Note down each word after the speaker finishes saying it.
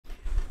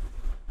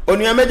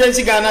onu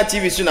emergency Ghana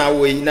TV so na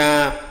wo yi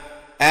na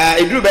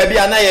eduru ba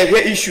bia na ye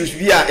hwe issues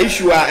bia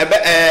issue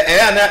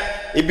a na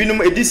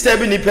ebinum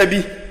edisturb nipa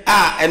bi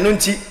eno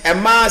nti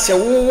ema se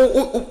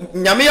wo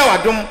nyame ya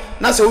wadom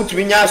na se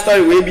wotumi nya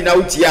story we bi na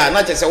wuti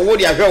na che se wo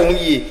de ahwe ho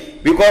yie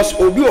because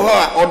obi ho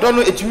a odo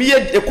no etumi ye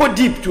eko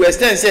deep to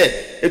extent say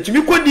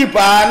etumi ko deep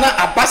na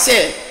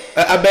abase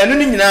abanu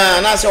ni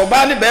nyina na se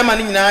oba ne be ma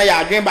ni nyina ya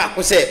adwen ba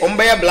ko se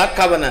ombe ye black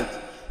covenant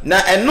na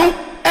eno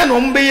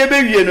ombe ye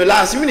be wie no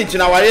last minute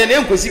na ware na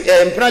enkosi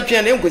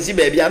empratwe na enkosi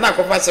ba bia na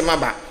akofa sema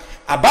ba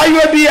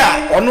abayo bi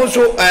a ono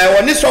so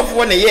oni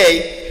sofo ne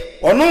ye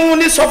onu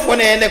ni sofo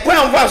ne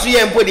kwan mfa so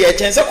ye mpo de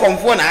echense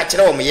komfo na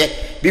akere wo ye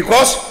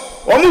because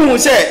omu hu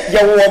se ye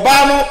wo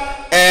ba no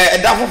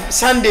edafo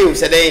Sunday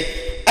se dey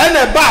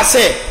ena ba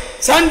se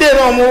Sunday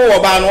no omu wo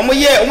ba no omu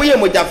ye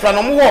mojafra no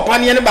omu wo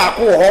panie ne ba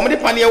ko ho omu de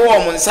panie wo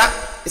omu nsa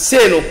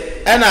se no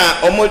ena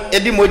omu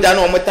edi moja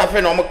no omu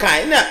tafe no omu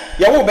kan na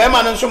ye wo be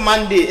ma no so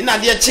Monday na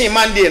de chi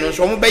Monday no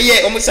so omu be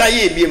ye omu sa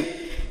ye biem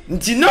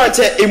nti no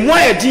che emu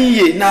ayedin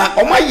ye na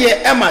omu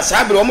ye ema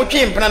sabre omu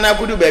twe mpana na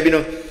kudu ba bi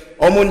no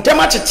omu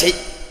ntama tete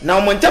na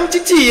omu ntam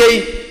tete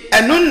ye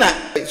eno na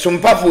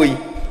sompafo yi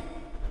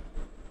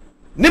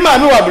ni ma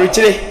me wa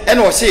brichire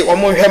ena o se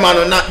omu hwema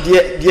no na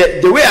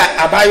the way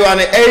abayo an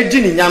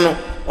edi ni nya no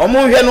omu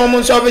hwe no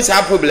omu solve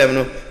sa problem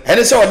no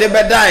ene se o de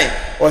bedan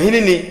o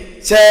hini ni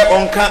se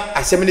onka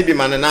asem ni bi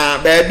ma na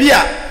ba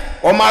bia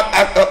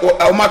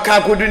oma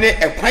ka kodu ni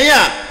ekwan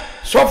a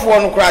sofo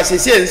no kra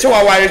sese se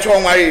wa ware so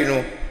onware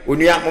no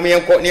onua mo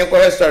yenko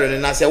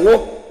restaurant na se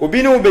wo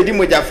obi ni obedi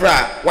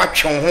mojafra wa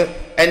twon ho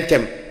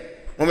entem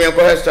mo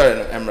yenko restaurant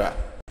no emra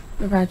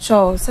ba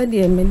cho se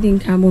de medin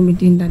ka mo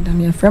medin dada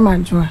me frem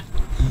anjoa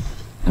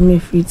am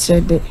free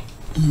trade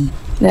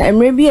na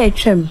emre bi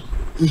atwam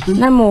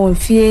na mo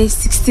fie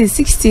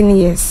 16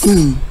 years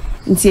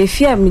nti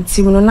efia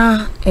mitim no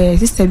na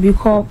sister bi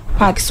call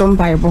park some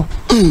bible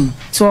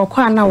to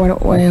okwa na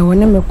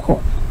wone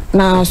meko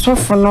na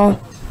sofo no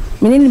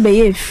menini be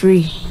ye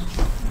free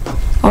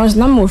ons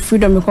na mo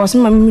freedom because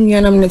my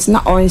nua na mnet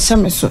na on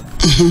shame so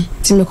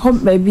ti me ko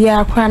ba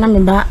bia kwa na me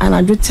ba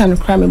anadwo 10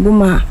 kra me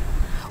buma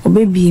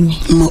obebi mi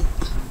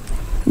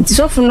nti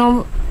sofo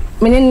no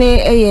menini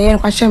eye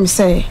kwa hwem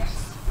say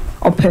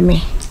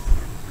opeme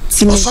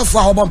ti me sofo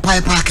a obon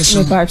pai park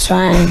so ba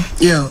try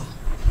yo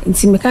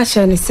nti me ka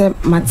share ni se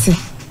mate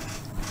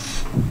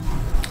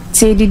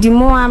ti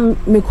didimo am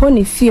me ko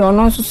ni fi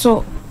ono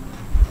so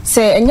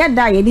se enya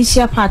da ye di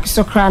share park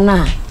so kra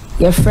na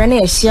your friend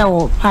e share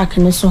wo park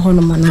ne so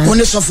hono mana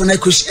oni sofo na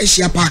ko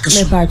share park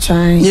so me ba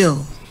try yo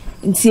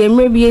nti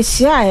emre bi e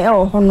share e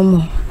wo hono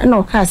mo na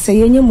o ka se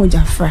yenye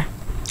mojafra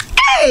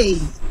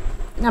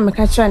na me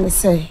ka share ni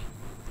se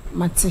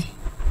mate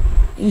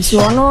nti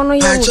ono no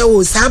ye acha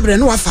wo sabre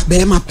no wafa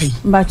be ma pen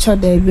ba cho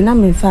da bi na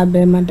me fa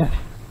be ma da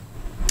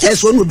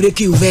yes one break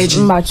you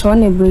virgin ba cho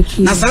ne break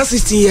you na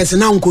 16 years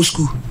na unko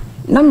school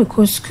na me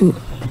ko school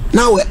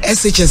na we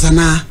SHS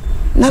ana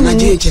na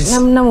JHS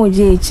na mo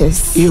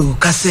JHS yo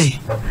ka say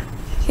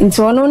nti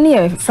ono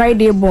ne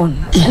Friday born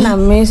na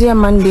me so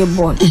Monday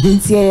born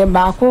nti ye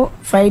ba ko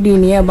Friday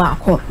ne ye ba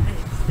ko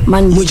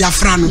man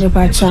mojafra no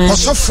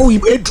osofo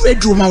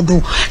edu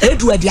mawdo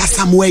edu adi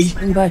asamwai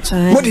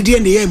mo de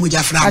ne ye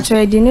mojafra acho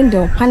edi ne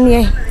do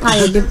panie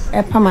aye de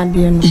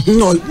epamade no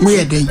no mo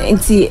ye den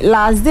nti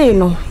last day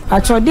no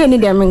acho day ni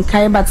dem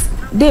nkai but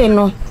day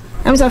no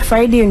am say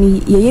Friday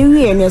ni ye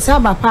wie ne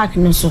saba park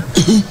no so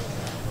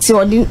ti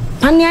odi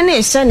panie na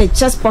e share ne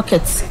chest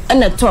pocket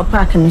and top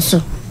park no so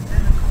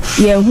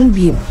ye hu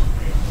bi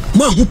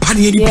mo hu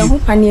panie ni bi ye hu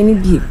panie ni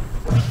bi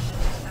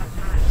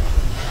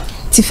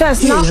ti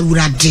first na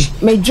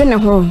me dwene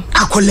ho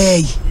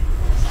akolai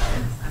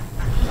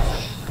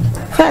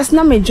first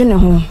na me dwene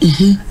ho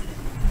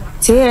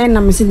ti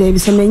na me se dey bi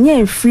se me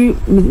nya free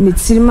me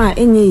tirima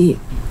enye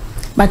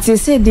but you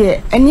say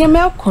dey enya me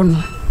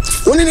kono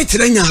woni ne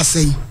tire nya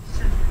asai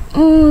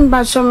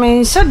but so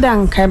me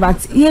shadan kai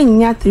but ye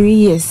nya 3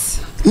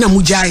 years na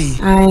mujai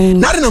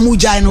na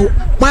mujai no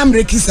mam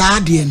rekisa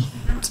ade no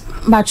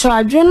but so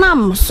adwena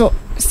am so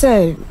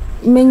say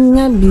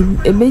menya bi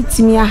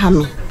ebetimi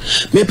ahame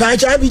me pa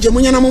cha bi je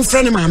munya na mo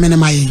frɛ ne maame ne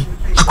maye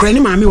akora ne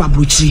maame wa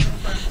brochi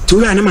to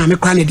wi ane maame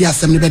kwa ne di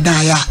asɛm ne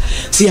bedan ya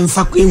se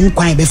yemfa ehu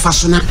kwan be fa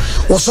so na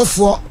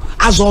wosofo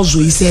azozo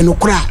yi se no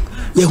kora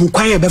ye hu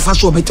kwan be fa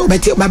so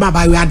obeti ba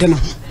ba wi ade no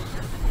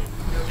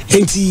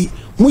enti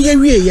muye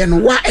wie ye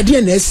no wa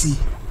ede na asi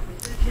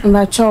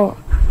mbacho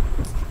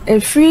a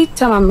free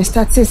time am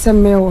start say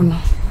me wono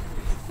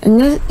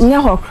nya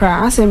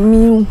hokra asem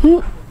mi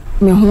hu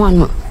me ho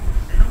ano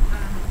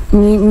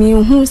mi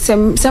hu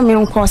sem me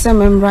nko sem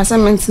mbra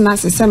sem ntina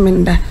sem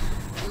nda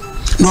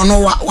no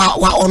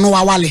ono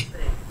wa wale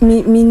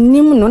mi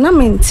nim no na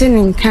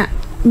mentine nka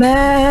be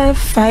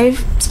 5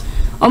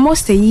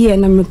 almost a year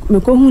na me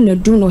ko hu na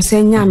du no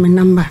se nya me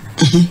number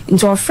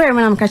nti ofre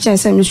me na me ka chen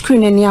sem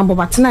screen ani abo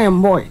batena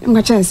yam boy me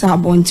ka chen sa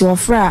abo nti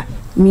ofre a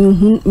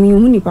mi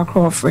hu ni pa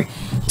kro ofre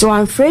to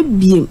am free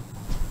biem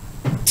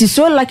ti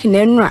so lucky na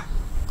enra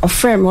a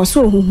friend or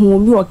so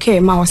who be okay,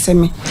 ma say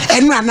me.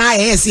 And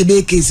I say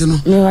be case no.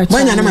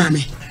 When na mama.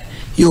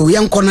 Yo,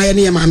 young corner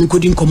near mammy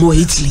couldn't come over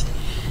Italy.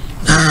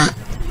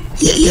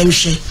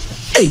 Yemshe.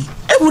 Hey,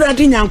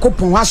 everybody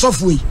Yankopon, as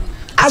of way.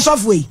 As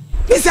of way.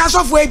 It's as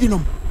of way, you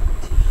know.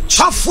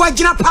 Software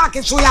Gina Park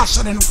is so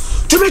yassano.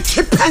 To make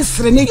chippens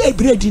reneg a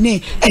bread in a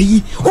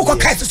who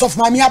cases of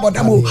mammy about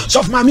the move,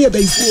 soft mammy a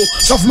base,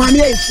 soft mammy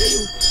a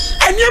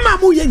and your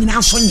mamu yen now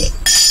sonye.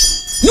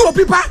 No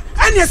people,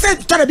 and you said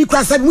to be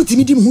cross and with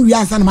him who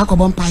yas and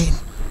Macobon Pine.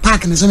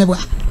 Park in the Soneba.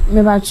 Me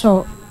about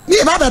so. Me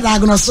about the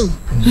diagnosis.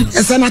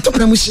 Yes, and I took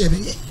them with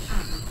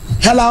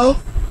hello.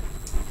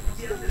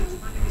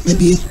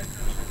 Maybe.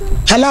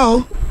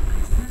 Hello.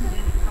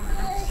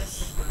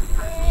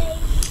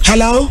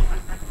 Hello.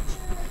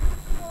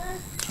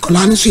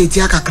 Kolani sweet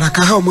yaka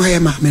kraka how my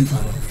man.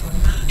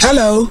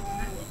 Hello.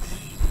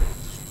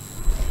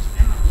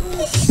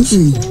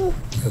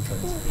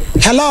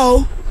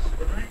 Hello.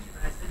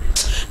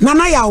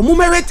 Nana ya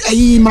mumeret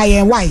ayi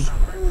my why.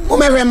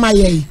 Mumere my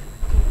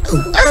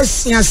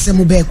asiase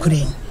mu be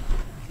kure.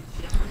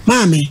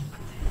 Mami.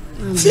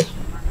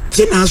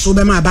 Ti na so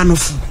be ma ba no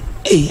fu.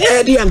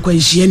 Eh di anko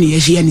ehie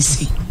ni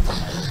si.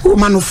 O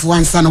ma no fu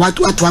ansa na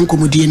watu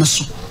ankomodie no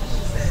so.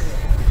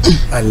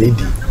 A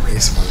lady,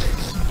 yes,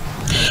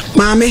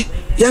 Mami,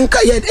 yanka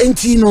yet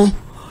entino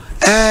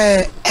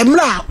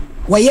emra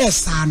wa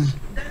yes an.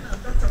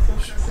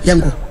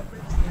 Yango.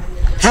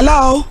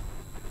 Hello.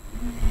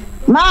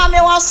 Mami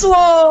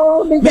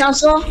waso mi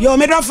jaso. Yo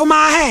me do for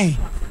my hair.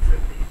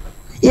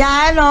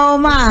 Yeah, no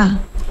ma.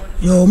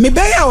 Yo me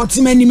be ya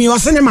otimani mi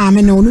wose ne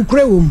mami no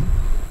nukure wom.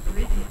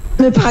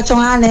 Me pa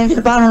chonane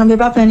me pa no me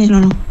pa peni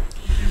no.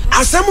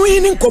 Asemu yi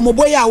ni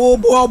nkomobo ya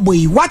wo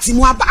boy. Wati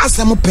mu aba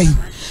asemu pen.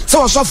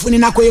 So osofu ni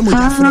nakoye mo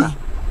jafre.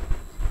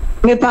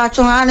 Me pa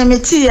chonane me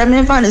ti e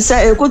me fa ne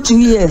say e go 2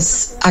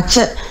 years.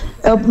 Ache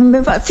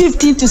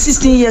 15 to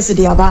 16 years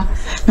de aba.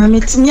 Na me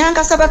ti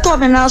nyanka sabato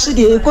me na so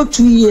de e go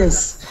 2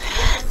 years.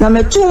 Na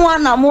me tu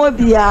wan na mo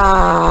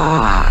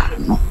bia.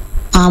 No.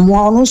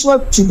 Amo no so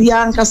tu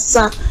bia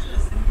nkasa.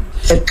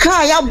 E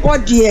ka ya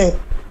body e.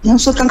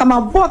 Nso kanka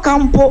ma bo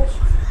kampo.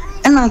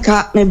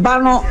 Enanka me ba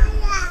no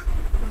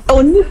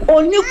oni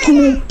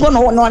kunu po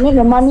no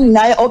ne mani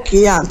na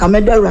okay anka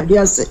me da urade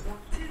ase.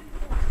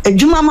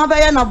 Ejuma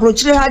mabaya na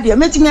brochire ha de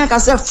metimi aka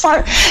se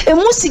fa e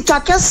musika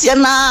kese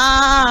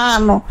na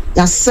no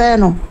ya se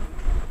no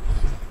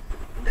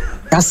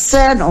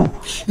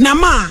na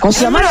ma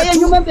emra ya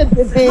nyuma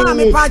bebebe ma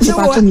me pa che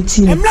wo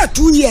emra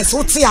 2 years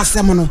wo te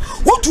asem no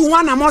wo tu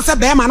wan na mo se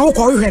be ma no wo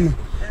ko hwe no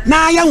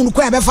na ya hunu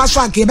ko e be fa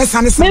so aka e be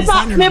sane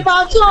me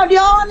pa to de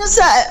on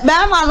se be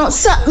ma no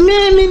se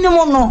mi ni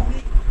mo no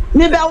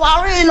me be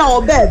ware na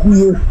oba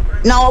bie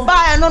na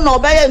oba no na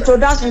oba ye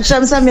introduction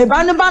chem se me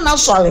ba ne ba na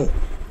sorry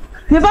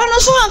me ba no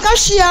so anka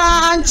hia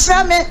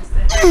antra me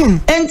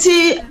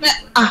enti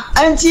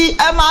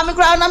ma me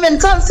kra na me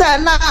ntan se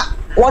na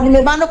woni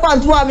me ba no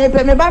kwanto a me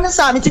ba no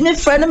sa me ti me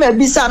friend me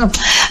bisa no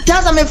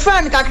just me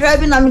friend kakra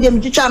bi na me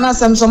dem twitwa na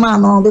sem so ma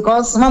no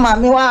because mama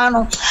me wa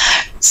no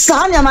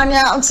Sanya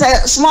mania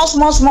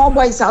small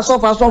boys are so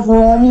far so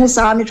from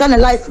Musa me trying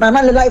life na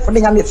life for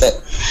nyame fe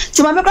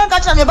ti ma me kan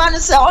catch me ba ne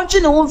se onchi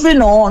ne wo free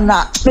no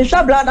na me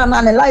sha brother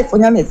na ne life for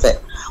nyame fe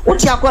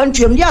uti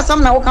akwantuem dia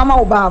asam na wo kama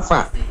wo ba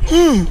afa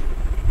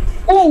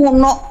wo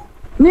no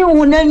me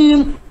wo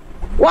nani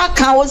wa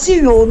ka wo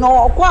si yo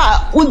no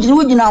kwa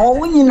ugina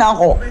wo nyina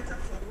ho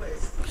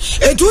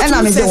etu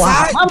tu se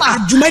sa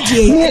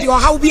adwumadie e o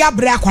ha obi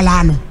abre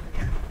akwala no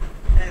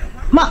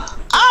ma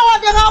awa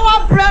de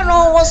hawa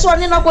brano wo so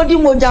ni na kodi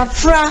moja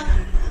fra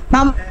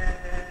na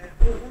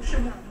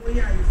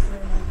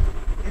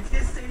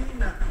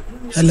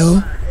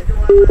hello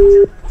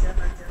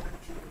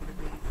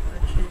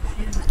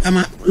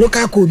ama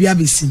local ko bi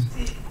abesim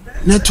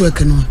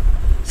network no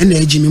na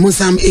ejimi mo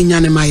sam enya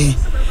ne maye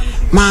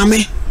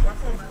maame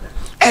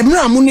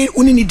emra mu ni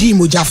uni di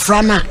moja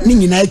fra na ni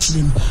nyina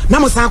akiri na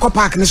mo san ko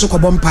park ne so ko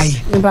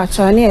bompaye Me ba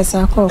cha ne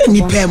esa ko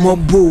ni pe mo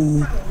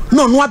bo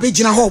no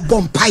abegina ho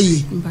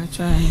bompaye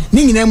mbacha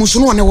ni nyina mu so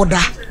no ne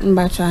woda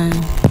mbacha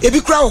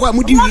ebi kura ho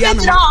amudi wia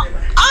no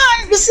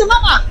bisi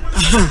mama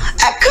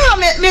aka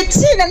me ti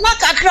ne na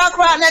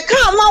kakra ne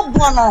ka ma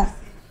bo no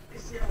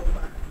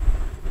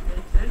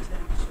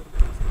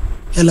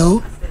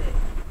hello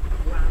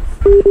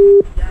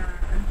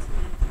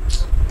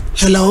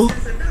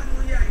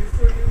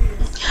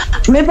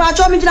me ba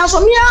cho mi jina so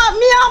mi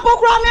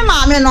pokura me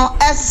ma me no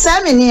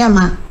ese me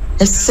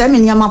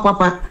niama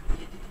papa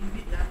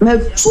me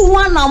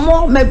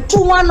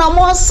tuwana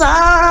mo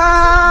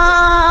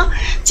sa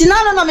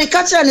tinana na me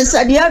kacha ni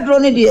sadi adro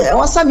ni de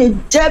wasa me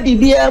je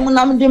bibia mu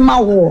na me de ma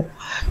wo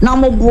na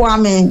mo boa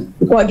me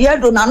ko de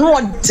adro na no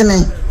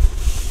odene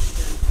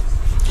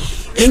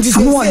enti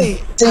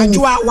se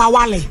ajua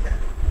wawale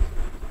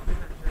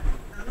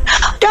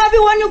dabi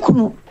woni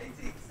kunu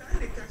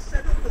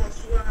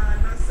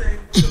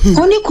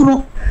oni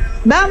kunu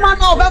ba ma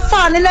na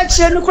obefa ne na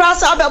chire ni kura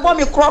sa abebo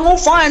me kro no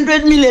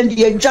 400 million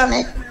de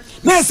dwane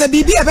na se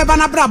bibi e beba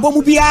na bra bo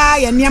mu bia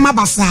ye niam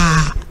abasa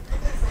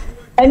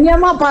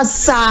Enyama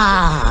pasa.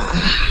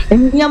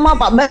 Enyama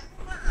pa.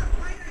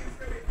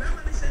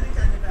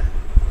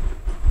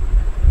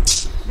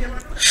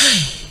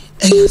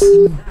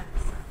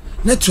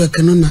 Network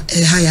no na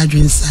high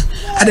adwensa.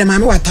 Ade ma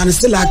me wata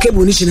still a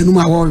cable ni chine no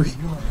ma worry.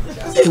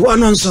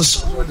 One on so.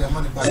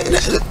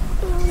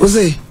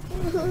 Oze.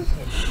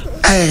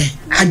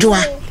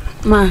 Adwa.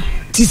 Ma.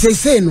 Ti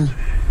say no.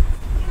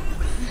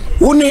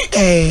 Woni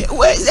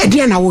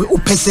ade na wo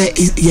pese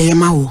ye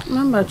ma wo.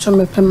 Mama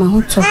chome pe ma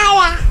hoto.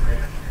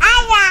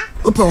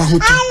 Opa wa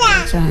hoto.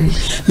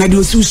 Na de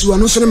osusu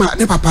ono so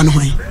ne papa no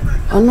hwan.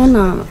 Ono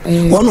na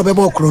ono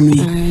bebe okro no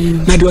yi.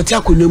 Na de oti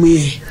akonwam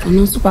yi.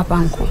 Ono so papa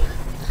nko.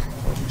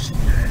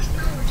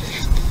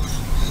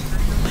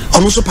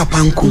 Ono so papa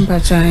nko.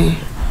 Mbachai.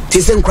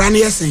 Ti se nkra na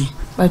yesen.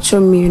 Bacho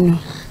mienu.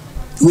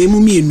 We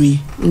mu mienu yi.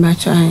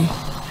 Mbachai.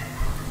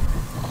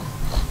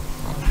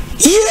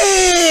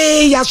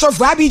 Ya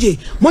sofu abije.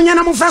 Monya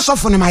na mo fra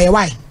sofu na maye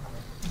wai.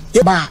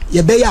 Eba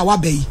ye be ya wa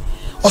be.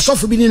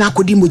 Osofu bi ni na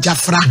akodi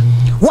mojafra.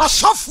 Wa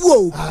sofu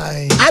o.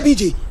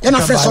 Abije, ye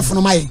na fra sofu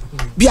no maye.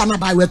 Bi ana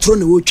ba wetro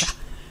na wotwa.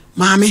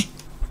 Maame.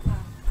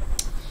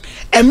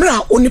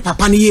 Emra oni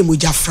papa ne ye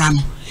mojafra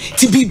no.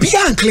 Ti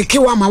bibia ankleke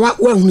wa ma wa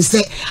hunu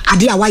se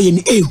ade a wa ye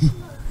ni ehu.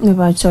 Ne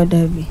ba cho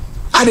dabi.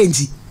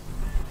 Adenti.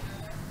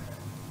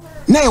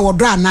 Na ye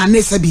wodra na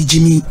na se bi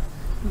jimi.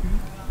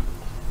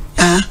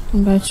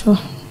 Mbacho.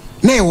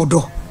 Na ye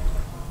wodo.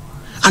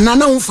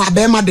 Anana unfa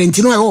be ma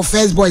denti no e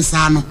first boy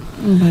sa no.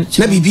 Mbacho.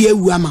 Na bibi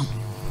ewu ama.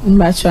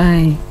 Mbacho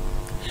ai.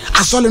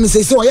 Asole no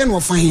se oye no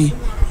fan.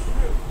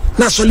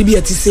 Na asole bi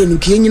ati se no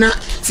ke nyina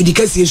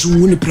fidikasi esu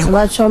wu ni pre.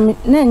 Mbacho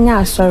na nya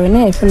asore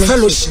na e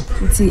fellowship.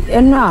 Ti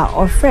eno a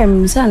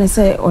ofrem sa na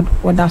se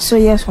oda so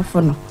yes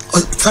ofo no.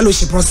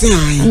 Fellowship rosin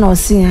ai. Na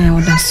osin ai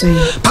oda so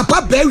ye.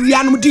 Papa ba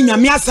wia no di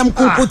nyame asem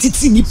konko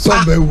titi ni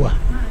pa.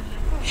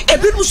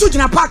 Ebi mu so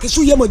gina park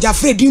so ye moja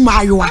fredi ma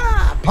ayoa.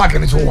 Park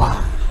ni so wa.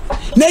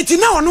 Na eti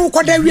na ono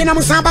koda wie na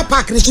musamba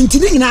park ni so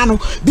ntini nyina no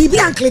bibi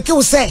ankleke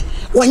wo se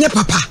wonye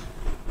papa.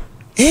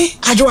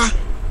 Ajoa.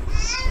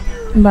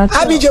 Mbacho.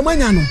 Abije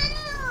manya no.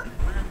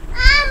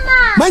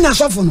 Manya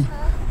sofo no.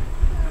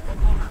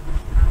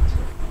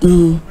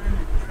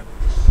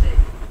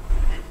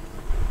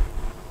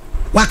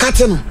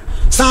 Wakati no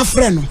san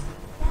frɛ no.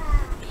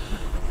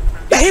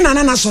 Ya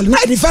na sol na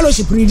the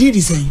fellowship ni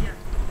di say.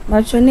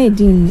 Mbacho na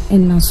edin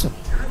ennaso.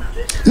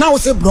 Na wo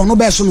se bro no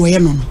be so no ye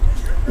no.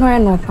 No e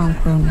no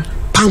pankro no.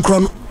 Pankro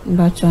no.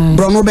 Mbacho ai.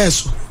 Bro no be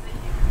so.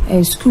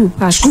 School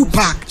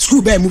park.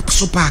 School be mu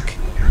so park.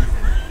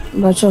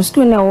 Mbacho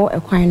school na wo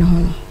ekwan no ho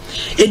no.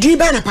 Edin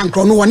be na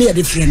pankro no woni ye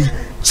de frɛ no.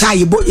 Sa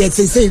ye bo ye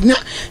say na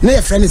ye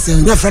frɛ no say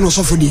na frɛ no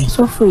so fo di.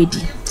 So fo edi.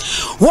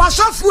 Wo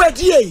so fo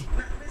edi e.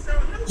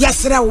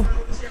 Yesrɛ wo.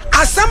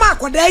 Asama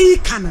akoda yi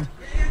ka no.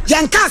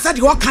 Yanka asa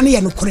de wo ka ne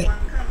ye no kore.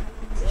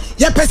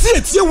 Ye pese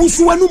etie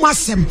wusu wanu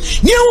masem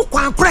ne wo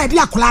kwan kora de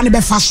akola ne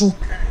befa so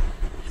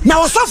na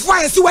osofo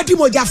aye si wadi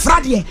moja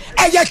frade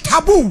eye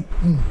tabu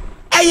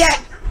eye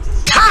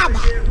kaba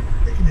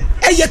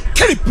eye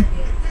clip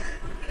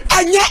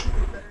enye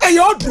eye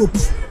odrop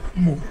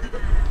mo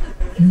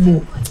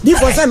di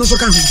for say no so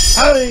kan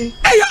eye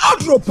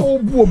odrop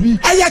obu obi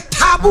eye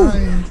tabu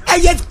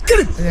eye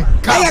clip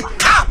eye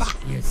kaba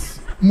yes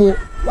mo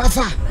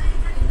wafa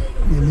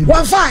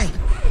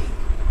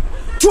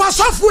to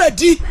osofo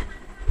edi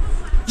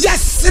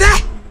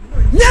yesre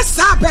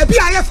nyesa baby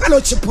aye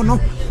fellowship no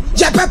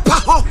je pepa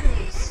ho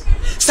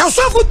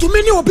so for to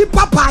many obi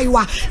papa you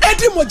are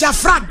edi moja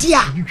frade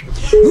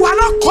you are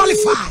not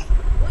qualified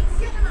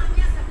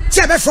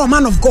be from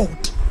man of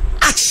God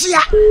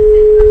achia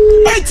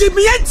edi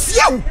me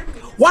etia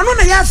one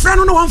na ye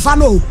friend no one fa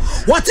no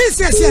what is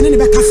say ne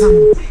be kasa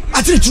no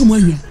atiri tumu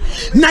ahia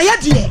na ye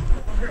de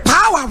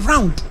power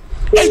round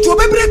edi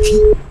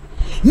obebreki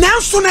now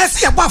so na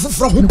say aba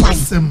foforo ho pan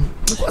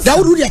da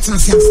wo do atena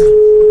se asa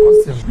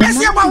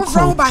bese aba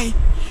foforo ho ban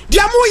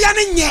dia mo ya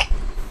ne nye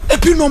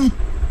epinom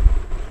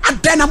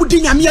adana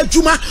mudi nyame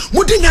adwuma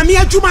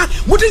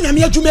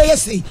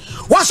yesi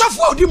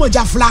wasofo odi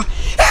mojafla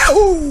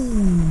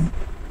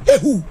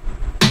ehu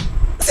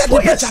said the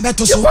picture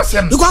better so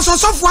because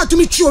osofo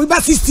atumi twi obi ba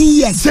 16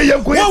 years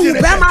wo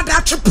be ma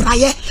da twe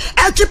praye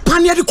e twe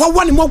pane de ko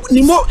woni mo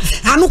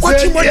anu ko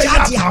twi mo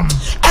jadia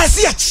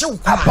ese ye chew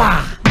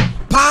pa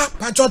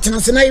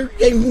chotena se na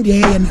ehu de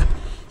ye na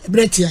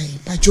ebreti ai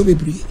pa cho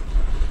bebre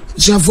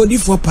javodi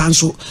for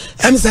panso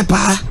em se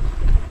pa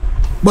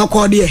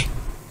boko de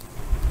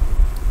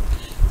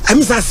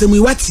em sa se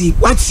mu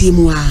wati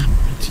mu a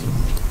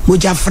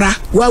mojafra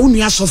wa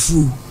unu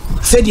asofu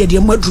se de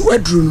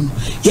madru no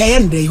ye ye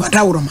ndey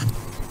wada woroma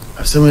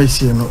asema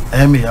esi no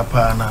eme ya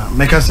pa na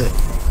meka se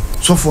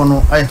sofo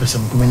no aye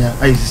pesem kumenya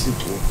aye sisi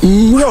to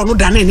we onu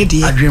da na ne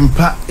de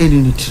adwempa eni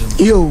ni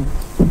tirim yo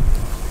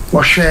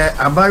ohwe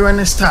abayo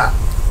ne star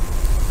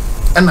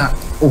na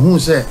ohun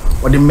se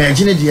o de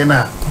imagine de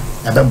na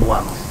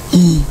abeboa no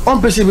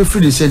on pese be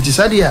free the senti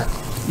sadia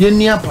ye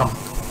ni apam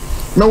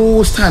na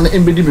wo star na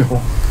embedi me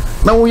ho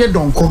na wo ye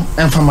donko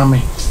emfama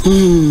me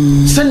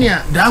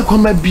senia da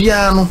akoma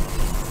bia no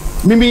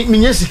mimi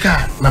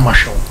minyesika na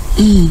mashow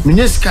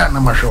minyesika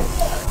na mashow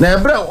na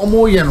ebra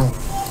omo ye no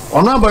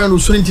ono abara no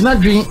so ntina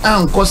dwen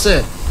anko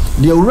se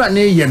de awura na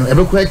ye no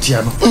ebekọ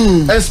atia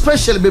no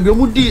especially baby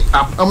omudi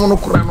amono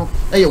kora no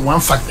eye one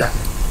factor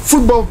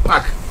football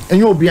park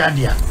enye obi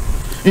adia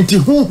nti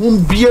hunhun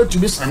bia to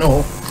be sane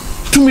ho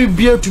tumi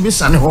bia to be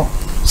sane ho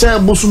say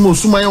bosumo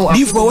suma ye wa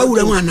before wa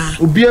wura mu ana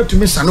obi to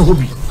be sane ho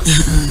bi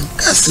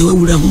kasi wa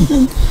wura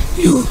mu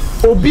yo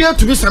obi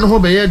to be sane ho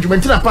be ye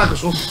adwumentina park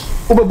so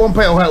obe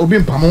bompa ye ho obi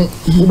mpamo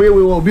obe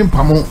we obi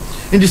mpamo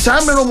nti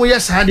saa me no mo ye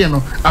saa de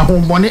no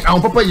ahombone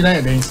ahopapa yina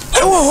ye den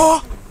ewo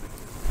ho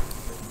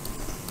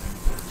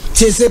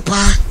tese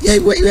pa ye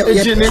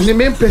ne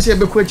me pese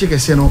be ko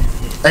chekese no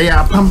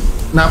eya apam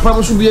na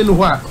apam so bie no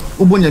ho a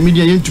obonya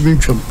media ye ntumi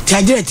ntwam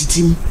tiagere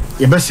titim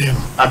ye bese no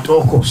at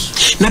all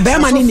cost na be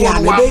ma ni ana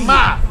be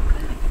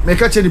me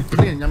ka che ni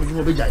plane nyam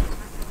dwuma be jai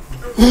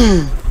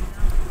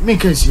me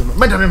ka si no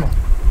medane no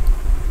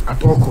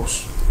at all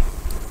cost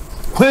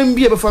kwen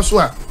bie be fa so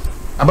a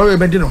abawe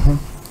be de no ho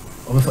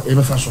obefa e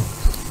be fa so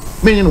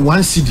me ni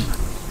 1 cedi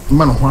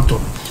ma no ho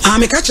ato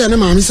me ka che na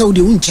ma mi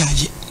saudi un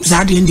charge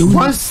zade ende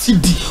 1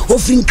 cedi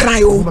ofin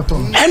cry o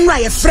enra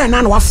ye friend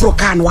na wafro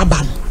car na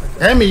waba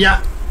me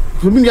ya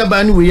Fumi ya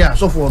ba ni we ya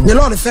so for no. The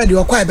Lord said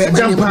you quite be man.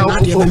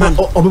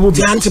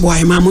 The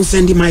anti-boy ma mun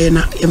send my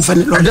na emfa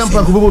Lord.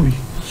 Adampa ko bobi.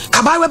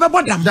 Kaba we be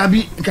bodam.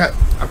 Dabi ka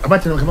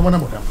abate no ka ba na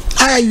bodam.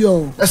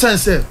 Ayo. Esan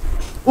say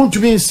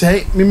untumi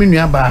nsai mimi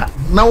nua ba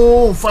na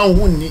wo fa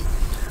wo ni.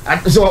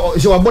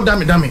 Se wa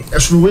bodam dame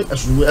esruwe.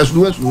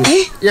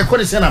 Ye ko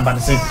ne se na ba ne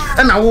se.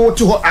 E na wo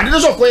ti ho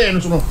ade so ko ye no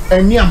so no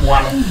ani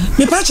amoa no.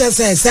 Me pa che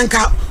say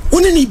senka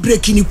woni ni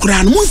break ni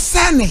kura no mun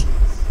sane.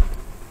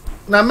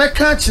 Na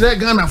meka kire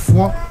Ghana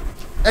fo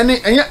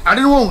enye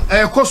ade no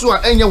koso a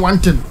enye one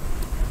thing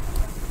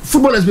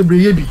footballers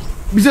bebreye bi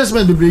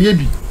businessmen bebreye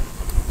bi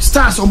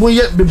stars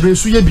omoye bebreye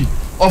su ye bi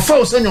ofa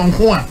o senyo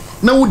nko a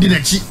na wodi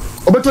na chi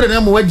obeto de na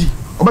mo wadi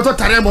obeto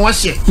tare mo wa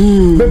hye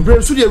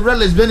bebreye su de real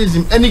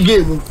lesbianism any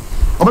game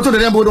obeto de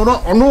na mo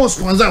no ono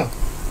sponsor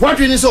what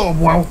we ni so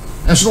oboa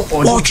enso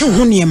o twe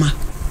ho niema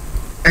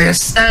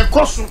yes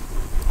koso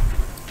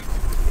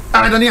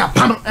adani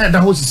apam da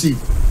ho sisi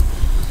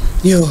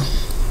yo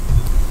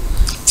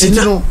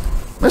Tino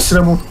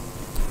mesremo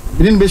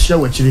binin be hia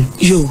wachiri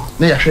yo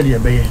na ya hwe de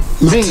beye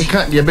bin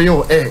ka de beye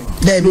o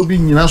da bi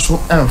nyina so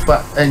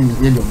amfa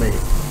anye de beye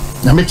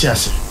na mechi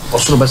ase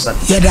osoro besa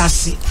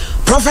yedase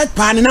prophet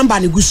pa ne number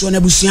ne guso na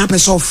busuan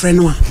pese ofre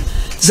no a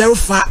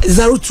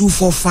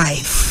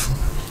 0245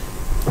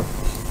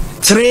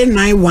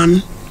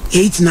 391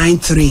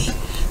 893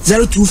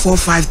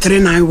 0245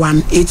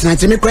 391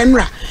 893 me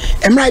kwenra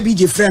emra bi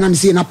je frɛ na me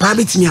say na pa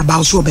betimi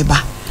aba so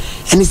obeba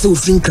eni se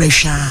ofin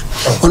kresha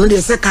ono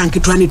de se kan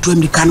ketwa ne tuam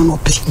di kanu no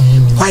pe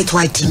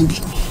white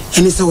ndi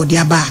eni se odi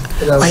aba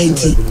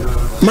waenti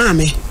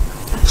maame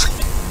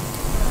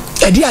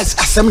edi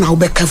asem na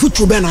obeka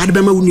futu be na ade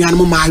be ma wunua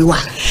no maayo a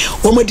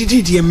wo ma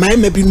didi die mai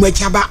ma bi no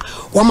achaba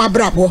wo ma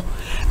brabo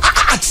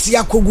atsi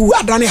akogu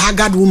adane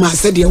hagad woman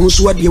se de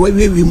wonso wa de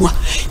wawiwi mu a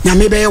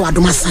nyame be ye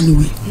wadoma sane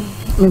we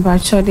me ba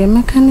cho de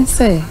meka ne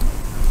se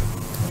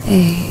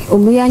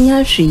obi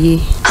anya hweye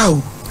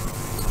aw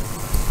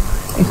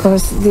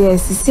because the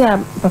sisi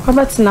papa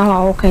betina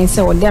ho a kan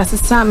say odi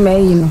asesa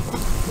mai no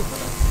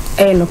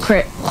no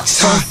cre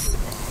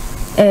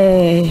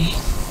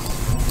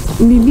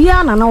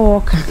bibia na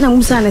woka na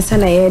musa ne se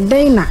na ye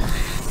den na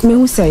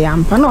mehu se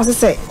yampa na o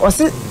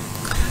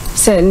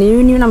se ne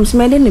yuni na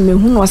msmede ne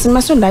mehu na o se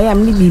meso da ya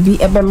me bibi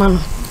ebema no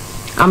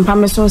ampa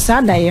meso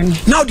sa da ye no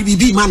now the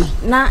bibi ma no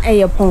na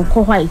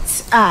ponko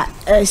white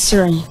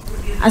shirin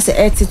ase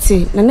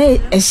etiti na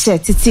ehye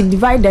titi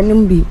divider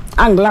nim bi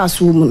an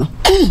glass wo mu no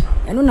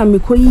eno na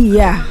mekoyi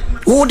ya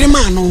wo de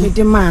ma no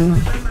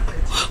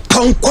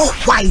ponko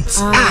white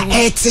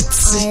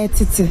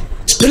etiti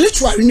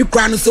spiritual ni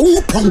kwa no se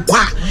wo ponko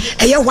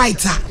eye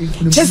white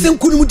chese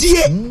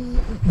nkunumdie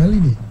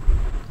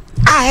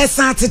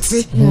esa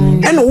titi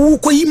eno wo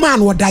koyi ma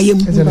no da yem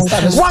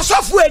wo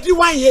sofu edi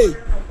wan ye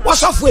wo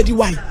sofu edi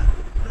wan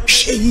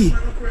sheyi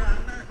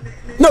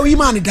na wi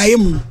ma ni da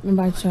yem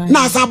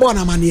na asabo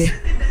na mane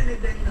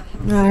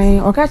ai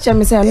okacha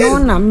me say no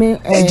na me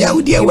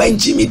Jawudi wan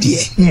Jimmy die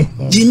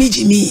Jimmy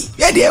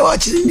ye de wo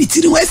chi ni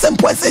tiri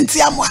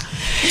 1% amwa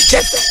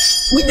chese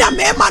munya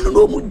me ma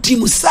no mu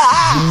dimu sa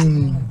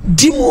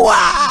dimu a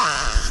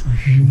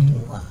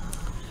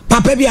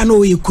papa bia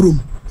no ye krum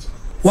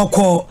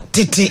woko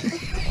tete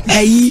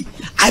ayi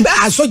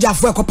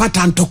asojafo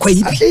ekopata ntokwa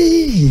yibi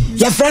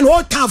ye friend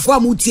o tanfo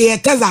amutie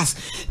Texas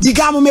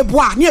diga mo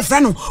meboa ne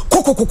friend no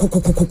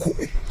kokokokokokoko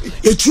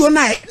etuo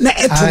na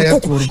etu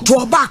kokoko to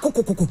oba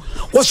kokokoko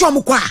wo so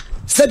mo kwa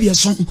sabi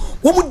so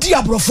wo mu di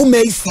abrofo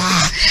maisa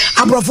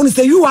abrofo no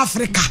say you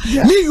Africa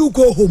me you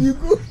go home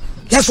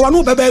yes one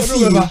no baba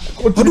fi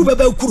odu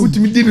baba kuru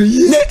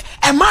ne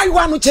e mai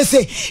wa no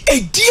chese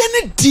edie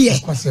ne die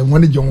kwase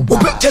woni jonwo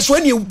ba chese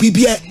woni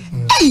bibia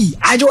ei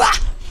ajoa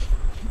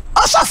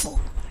osofo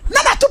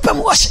na na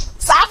topem washe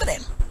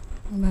savren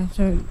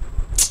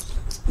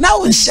na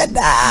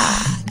unshada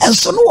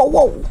enso no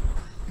wo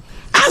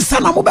asa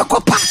na mo be ko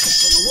park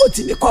so no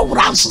woti me ko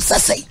wura nso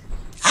sese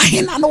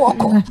ahina no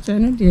woko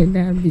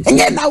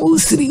enye na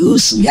usiri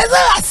usu yaza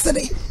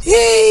asiri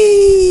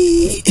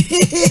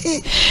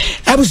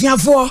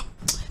abusiafo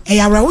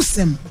eyara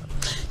usem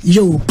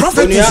yo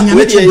prophet is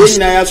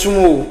nyina ya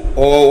sumo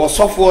o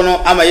sofo no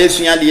ama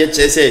yesu nya de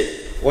chese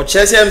o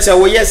chese em se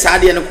wo ye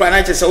saade no kra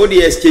na chese wo de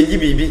exchange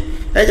bibi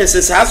na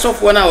chese sa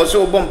sofo na wo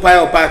so bompai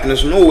o park no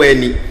so no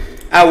wani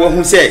a wo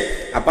hu se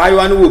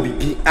abayo no wo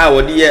bibi a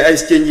wo de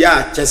exchange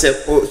a chese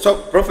so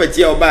prophet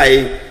ya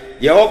obae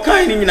ye o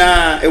kan ni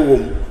nyina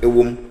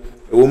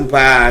ewom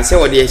pa se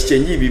wo de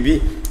exchange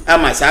bibi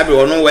ama sabe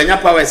wo no wanya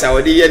powers a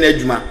wo de ye na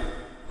adwuma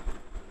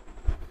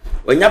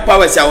wanya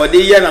powers a wo de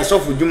ye na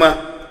sofo dwuma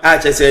a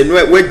chese no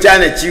wagya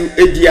na chi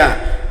edia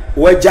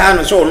wagya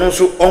no so no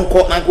so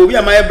onko na ko obi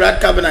amaye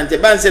brad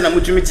covenant ban se na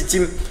mutumi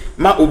titim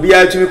ma obi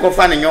a tumi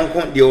kofa na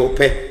nyonko de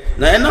ope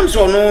na enam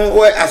so no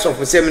we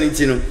asofo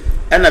seminity no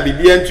na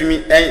bibia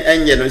ntumi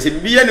enye no se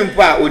bibia ni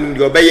mpo a onim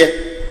de obeye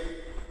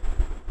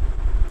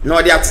na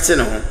odi atete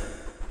no ho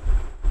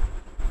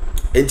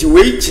enti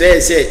we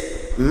kire se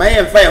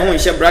maye mfa ye ho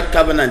nhye brad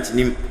covenant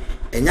nim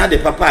enya de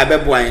papa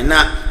abeboan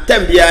na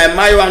tambia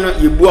mayo no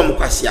yebu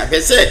omkwase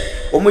ahwe se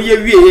omoye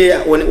wie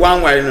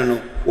wanware no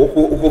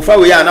okofa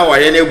we ya na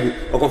ware na egu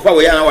okofa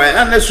we ya na ware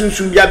na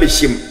sunsun bia be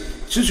hyem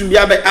sunsun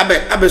bia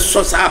abe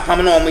so sa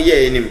apam na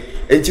omoye enim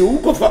enti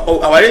ukofa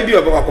aware bi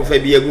okofa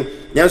bi egu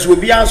nyanso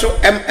obi anso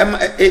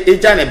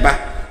eja ne ba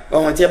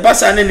ohonte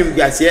basa na nim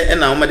guase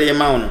na omode ye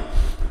ma no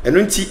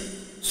enu nti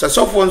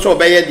sosofo nso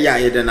obeye dia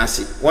ye de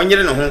nase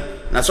wonyere ne ho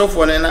na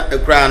sofo ne na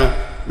ekra no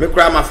me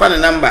kra ma fa ne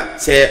number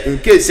se in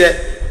case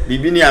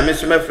bibi ni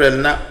ameso me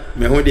friend na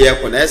me ho de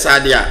ekọ na esa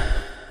de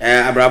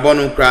a abrabo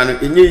no kra no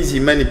enye easy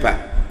manipa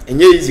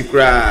enye easy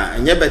kra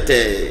enye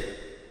bete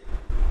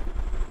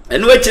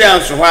enu ekire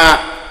anso ho a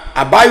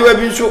abayo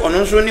bi nso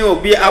ono nso ni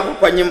obi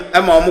akokwanyem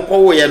ama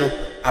omukọ ye no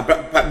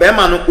be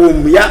ma no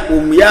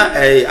omua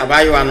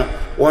abayo ano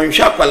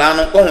wonhwa kwala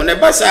no ohun ne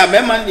basa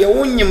be ma de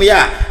wonyim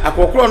ya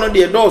akokoro no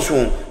de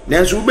dọọso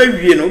nanso wo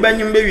bewie no wo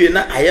banyim bewie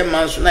na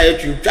ayema nso na ye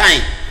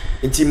twintwan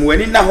nti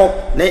mwani na ho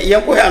na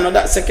yenko ya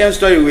another second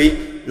story we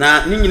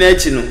na ni nyina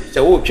achi no se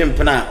wo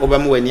twempena wo ba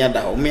mwani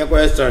ada ho me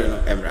ko story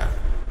no emra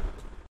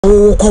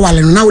wo ko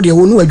wale no na wo de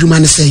wo no adwuma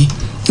ne sei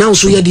na wo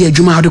so ye de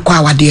adwuma wo de ko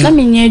awade na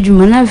me nya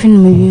adwuma na afi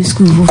no me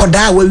school ko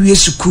da wa wie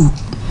school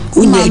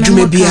unya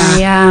adwuma bia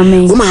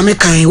wo ma me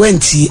kan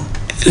wanti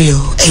yo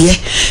eye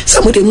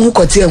some de mu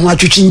ko te ho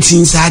atwetwe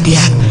ntin sa de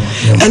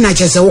a na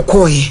che se wo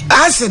ko ye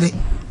asede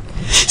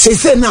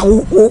se na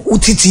wo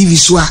TV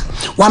so a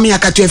wa me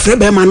akato efre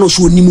be ma no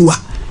so onimu a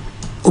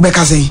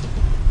obeka say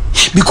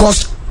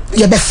because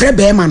ye be fre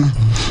be ma no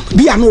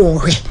bia no wo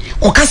hwe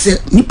o ka se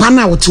nipa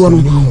na wo te wo no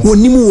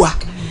onimu a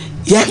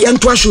ye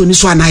nto ahwe oni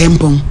so ana ye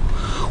mpon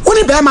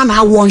woni be ma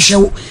na wo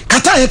nhwe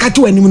kata ye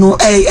kata wanim no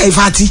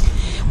fati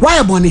why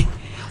e bone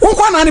won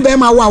kwa na ne be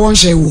ma wo a wo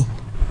nhwe wo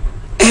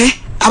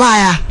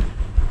abaya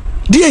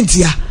di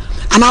entia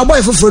ana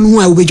boy foforo no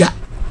hu a obedwa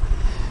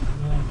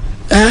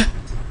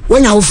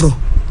wanya wofro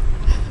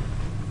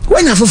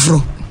wanya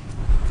foforo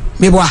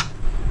meboa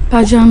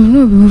pajam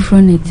no be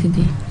foforo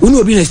netide unu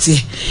obi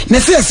nete na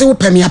se wo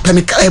pem ya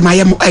pem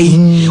mayem ai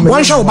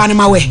won hwa wo ba ne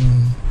ma we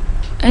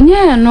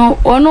anya no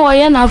ono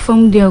oye na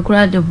afam de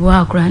akura de bo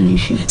akura ne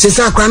hwi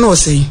se akura na o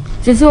sei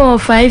se o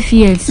 5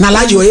 years na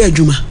laji oye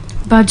adwuma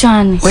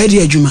pajani oye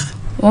di adwuma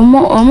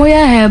omo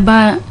ya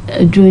heba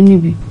adwoni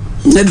bi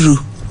na duru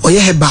oye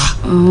heba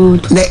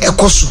na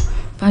ekoso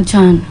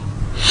pajani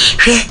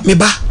hwe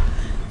meba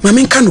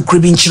mama nka no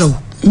krobi nkyerɛw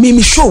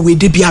me show we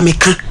de bia me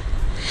ka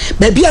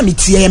ba bia me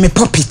tie me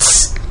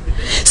puppets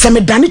se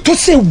me dane to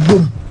se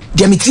bom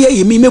de me tie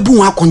ye me mebu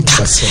ho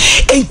akonta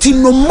enti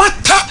no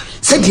matter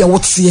se de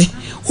wotie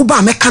wo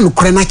ba me ka no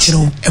kore na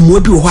kyerɛw emoa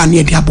bi wo ho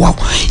ane de aboa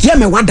ye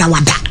me wada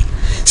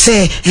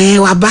se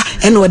waba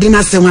ene odi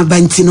na se waba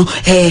nti no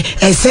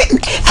se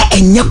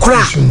enye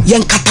kora ye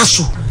nkata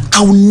so I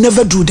will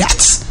never do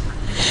that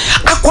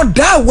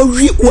akoda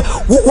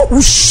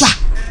wo sha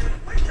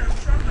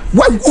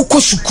wa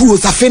uko sukuu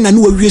safena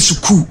ni wawie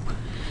sukuu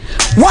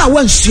wa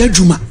wansu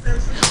adwuma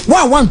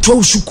wa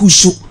wanto sukuu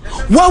so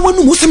wa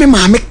wonu museme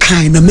maame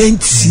kan na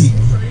menti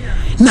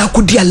na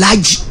akodi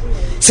alaji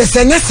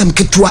sesenya sem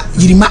ketwa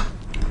yirima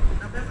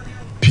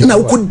na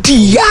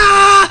ukodi ya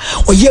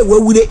oye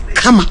wawure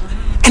kama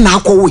na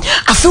akọwe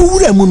afa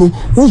wura mu no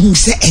wohu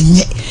se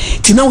enye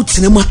ti na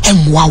wotena mu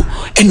emwawo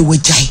ene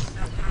wajai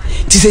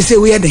ti sese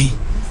we yeden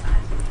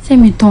se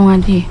mi ton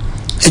ade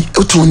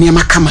oton ne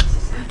makama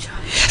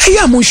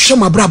eya mo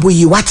hwema brabo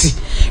yi wate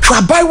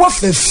hwa bai wo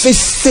fefe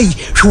sei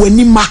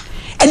hwanima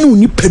ene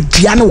oni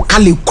padua na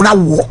wakale kura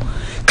wo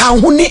ka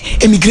ho ne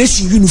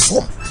immigration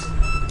uniform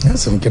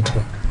yasem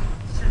ketwa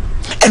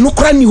eno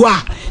kura ni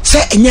wa se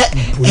enye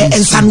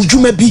ensanu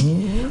dwuma bi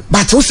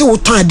but wo se wo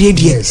ton ade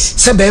die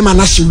se be ma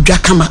na hye udwa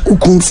kama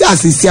ukun se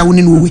asesia wo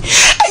ne no wi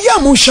eya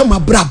mo hwema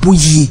brabo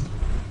yi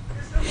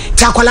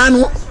takola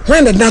no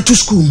when did not to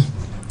school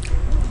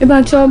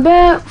about chobe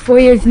 4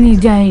 years ni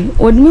jai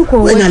odmi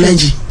ko when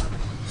allergy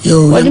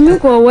yo odmi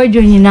ko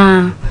wajo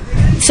nyina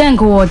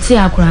Senko wo ti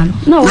akura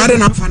no. Na de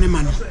na mfa ne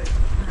ma no.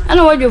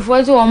 Ana wo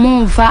dwefo so wo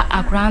mo mfa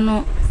akura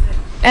no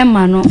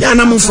Emma no. Ya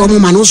na mo mfa mo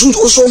ma no so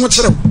ho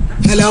kire.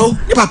 Hello.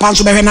 Ni papa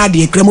nso be hwe na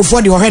de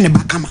kremofo de wo hwe ne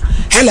bakama.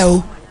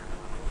 Hello.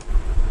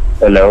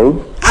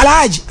 Hello.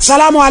 Alhaji,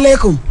 salamu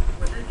alaikum.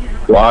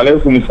 Wa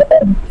alaikum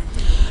salam.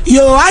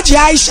 Yo, Haji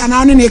Aisha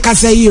na onu ne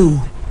kasa yi o.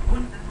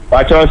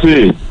 Pacho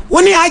si.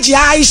 Woni Haji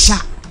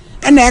Aisha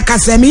na e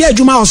kasa me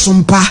adwuma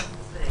osompa.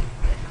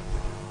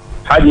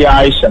 Haji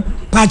Aisha.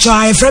 Pacho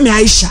I from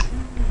Aisha.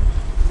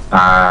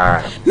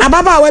 Na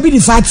baba wa bi di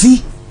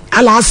fati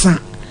alasa.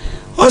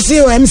 O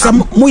se o em se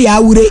mu ya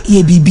awure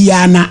ye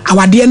bibia na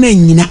awade na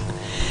nyina.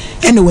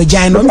 Ene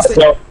wagyan no se.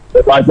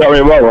 Pacho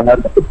we wo.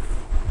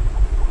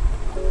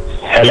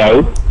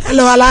 Hello.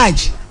 Hello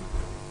Alhaji.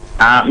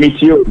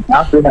 Meet you.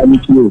 After I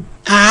meet you.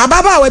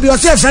 Baba we be o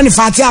se friend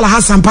Fati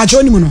Alhassan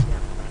Pacho ni mu no.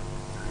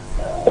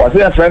 Was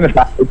it a friend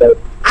Fati?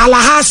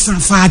 Alhassan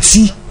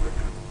Fati.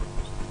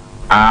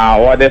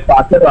 What the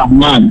Fati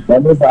Rahman.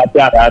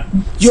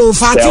 Yo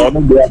Fati.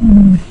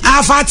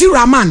 Fati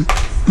Rahman.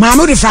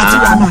 Mamu de Fati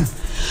Rahman.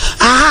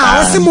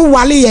 O se mu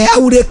wale ye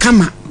awure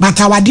kama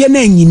bata wade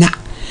na nyina.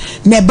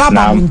 Ne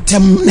baba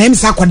ntem na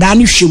emsa koda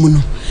ne hwemu no.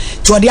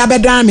 To de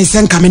abedan me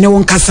senka me ne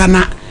won kasa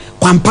na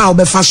kwampa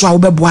obefa so a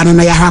obeboa no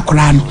na ya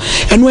hakora no.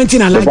 Eno enti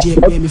na laje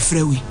e me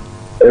frewi.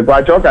 E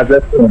pa choka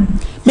se.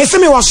 Me se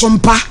me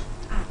wasompa.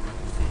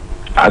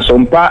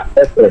 Asompa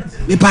ese.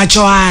 Me pa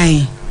cho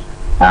ai.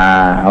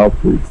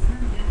 Okay.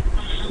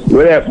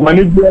 Well,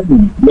 money be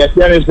yes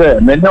say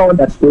me no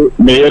that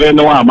me yere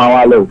no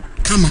amawale.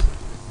 Come on.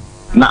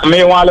 Na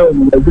me wale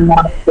me do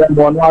na se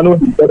no no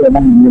di tere na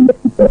me.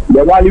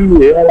 The value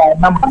we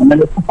na me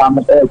no pa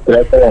me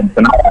stress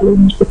na wale.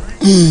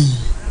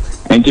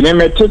 Enti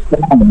me check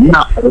na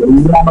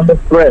me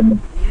friend.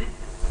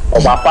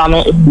 O papa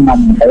no na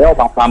me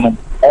papa no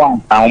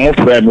o an mo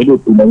friend me do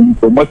to me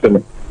so much.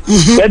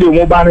 Say the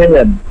mo ba ne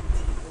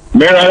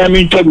me ra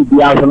me check bi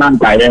aso na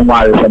nka yen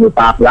wale se me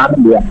pa plan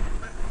dia.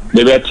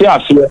 The better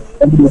affair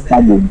and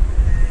the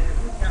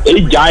a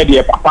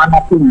giant papa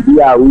nothing be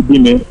a would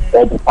be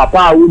or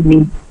papa would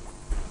mean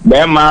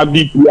there might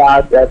be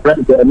a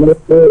friend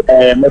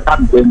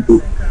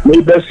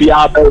maybe see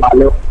out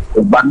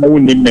but no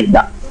one made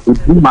that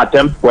would be my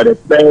attempt for the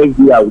first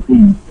year with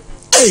him.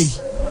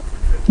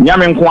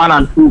 Yamin Kwan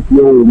and 2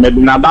 years,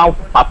 maybe not down,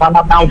 papa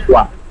not down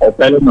to or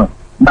fellow.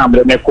 Now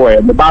the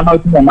Necoy, the banner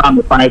to the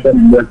man 5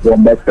 years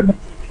from Bethany.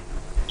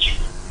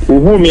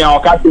 Whom you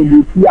are catching,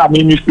 you see a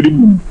ministry.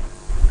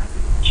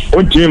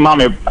 Unti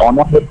mama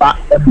ono pa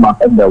ma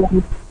ende wo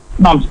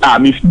nam sta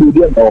mi fi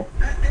de no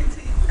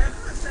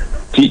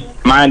ti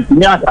man ti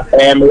nya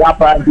me ya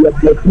pa di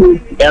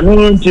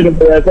enu nti no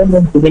pe se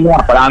no mi no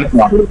apara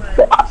no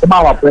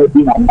asema wa pa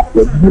di na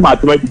ma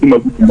tuma di ma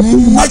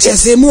ma che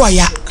se mu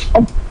oya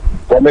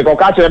ko me ko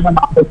ka che me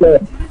ma se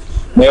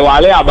me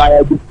wale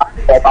abaya di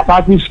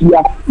papa ti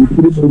fia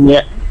di ni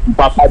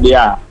papa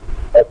dia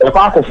e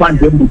pa ko fan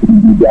dem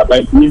di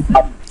abaya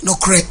no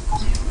correct.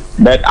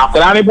 But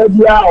after any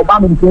idea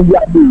about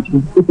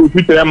to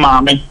future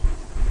mammy,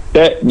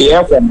 the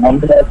air from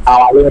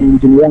our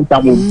engineering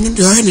time.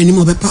 Any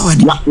more power.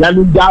 Let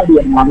me die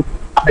and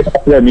I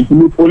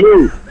to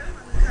follow.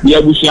 The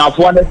Abusian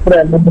for the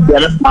friend,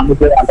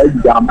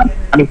 the German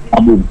and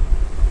Abu.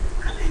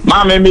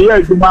 Mammy, me,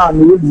 you man,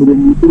 you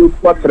do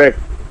portrait.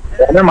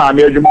 And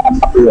mammy, you man,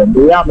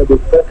 they are the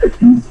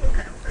perfect.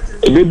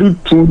 If they do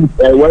two,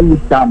 when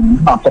you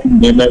come, not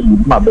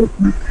my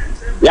baby.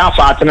 Ya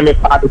fatina me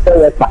pa de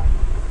weta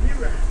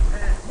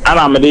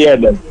ana me de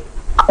yede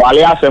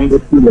wale asem do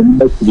tu le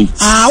ministry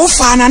wo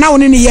fa na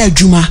woni ne ye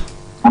adwuma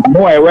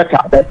no e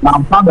weta but na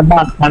fa de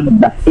man kan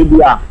da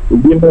bia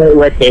obi me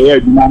weta ye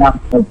adwuma na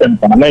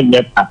tempa na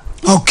nyeta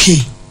okay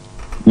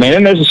me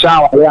ne se sha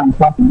wale an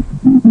fa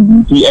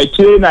ti e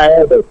che na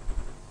yede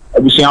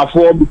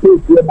abusiafo bi ko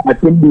na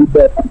tembi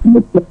be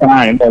me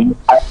time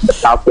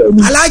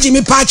Alhaji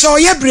mi pa cho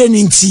ye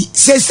breninti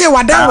sese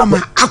wada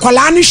woma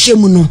akola no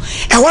hwemu no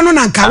e wono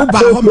na nka wo ba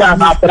ho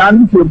ma apra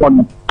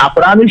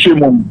ni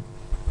hwemu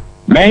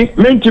me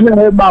ntimi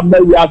he ba ma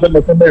wi ase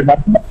me se me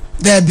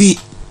there be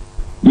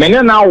me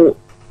ne na wo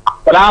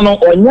apra no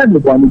onye ni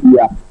boni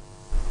bia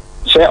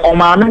se o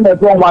ma me ne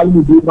to wa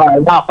ni bi ba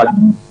na apra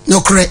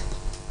no correct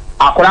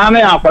akra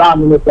na apra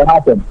mi ne se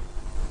happen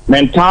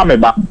me nta me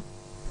ba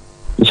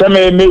se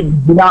me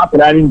dina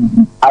apra ni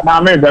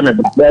ana me be me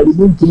ba there is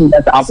nothing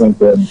that happen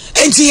to me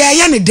enti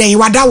ye ne den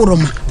wada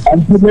woroma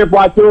enti me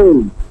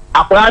kwato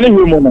akra ni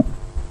hwemu no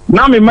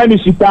na me mani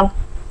sita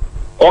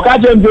o ka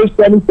je ndo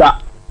spenita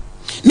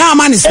na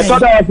mani say e to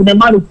da me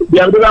mani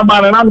dia do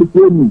man na me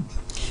tell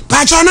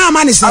pacho na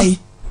mani say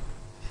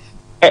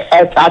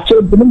a che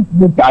blim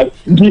mutai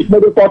ndi me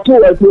ko to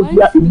e so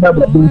dia ina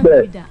ba bin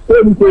be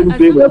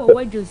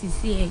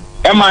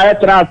e ma e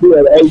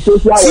transfer e so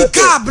sia we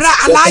sika bra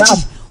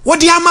Alhaji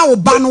wodi ama wo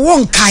ba no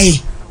won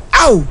kai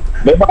aw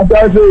me ba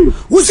say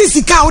wo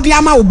sika wodi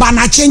ama wo ba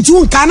na chenchi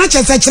won kai na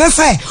chese kire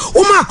se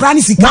wo ma akra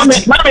ni sika na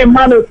me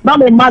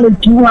man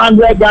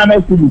 200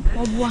 Ghana cedi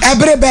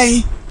ebre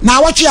ben na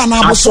watwe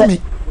ana aboso me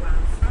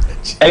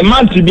a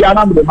man to be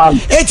another man.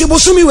 Eti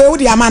busumi we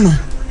udi amano.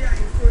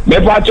 Me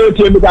pacho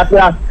tie mi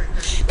kakra.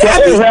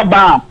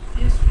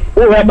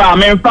 O heba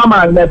me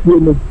fama na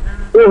tuno.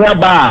 O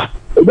heba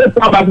e be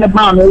pa ba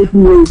ma me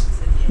tuwo.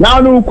 Na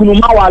no kunu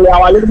ma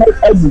wale me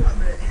adu.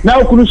 Na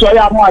okunu so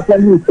ya mo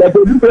atenu. E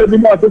be bi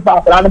mo se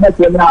fa fra na me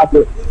tie na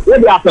ase. E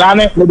bi afra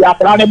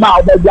ne ba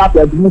o be bi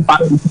afra du pa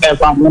e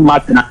fa mo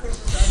matina.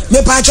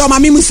 Me pacho ma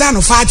mi musa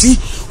no fati.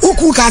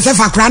 Uku ka se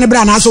fa kra ne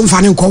bra na so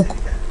mfa ne nkok.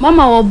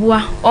 Mama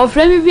obua o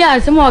frɛ mi bi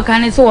asem o ka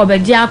ne se wo be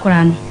dia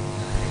akora no.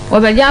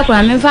 Obeji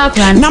akora me fa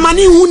akora na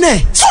mani hu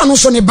ne so no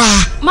so ne ba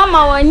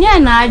mama wonye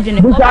na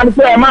adwene busan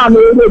se ma no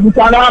e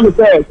busan na me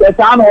se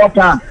ta no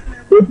oka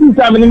e ti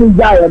sa me ni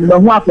ja me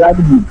hu akora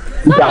bi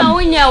mama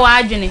wonye wa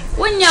adwene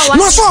wonye wa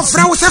no so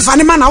fra wo se fa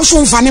ne ma na wo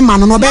so mfa ne ma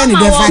no be ne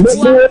de fa ti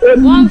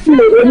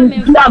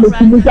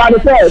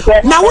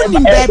na woni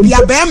be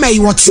bia be ma yi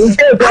wote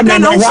ada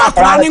na wo fa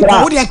akora ne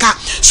ko wo de ka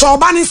so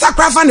oba ne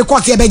sakra fa ne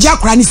court e beji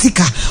akora ne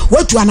sika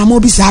watu anamo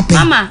bi sa pe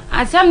mama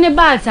asem ne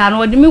ba ta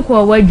no de mi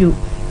ko wadwo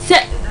se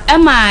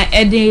Emma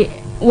ede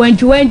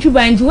wantu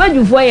bantu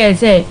wadufo ye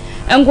se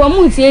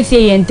enkomu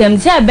siesie ye ntem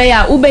se be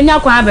ya ubenya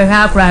kwa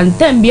abehwa akra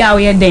ntem bia wo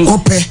ye den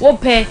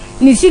wope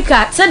ni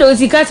sika se do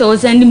sika se wo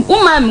sendim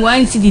uma mi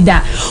wan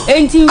sidida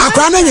enti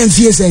akra na nya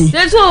mfie sei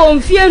se so o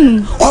mfie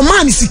nu o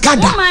ma ni sika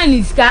da o ma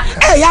ni sika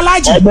ya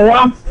laji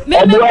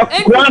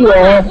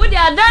wo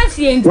dia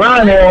dance enti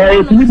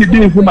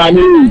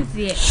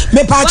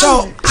me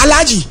pacho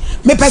alaji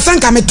me person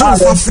ka me to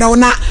safra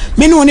na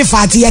me no ni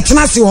fati ye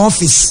tena se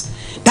office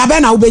dabe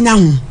na ubenya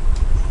hu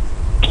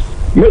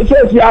me se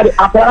si ari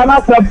akara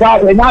na se ba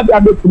e na bia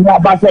be tuma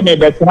ba se me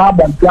be tena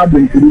ba ntia be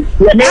ntiri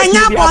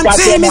enya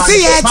bonte me se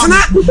ye tena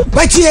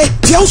batie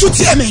tie usu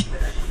tie me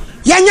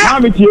yenya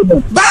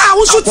ba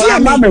usu tie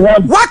me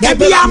waka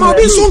bia ma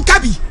obi sun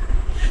kabi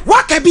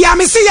waka bia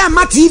me se ye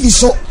ma TV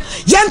so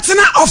ye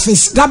tena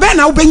office dabe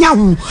na ubenya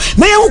hu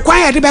na ye hu kwan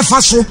ye de be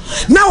fa so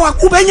na wa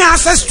ubenya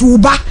access to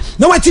uba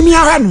na watimi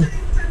ahwa no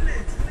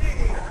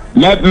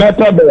me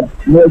tabe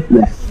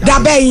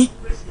dabe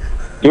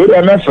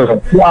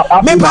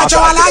me pacho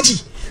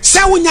alaji se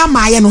wunya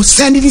maaye no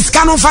send this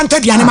canon fanta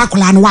duane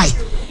makola no why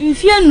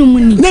mfie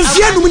numuni na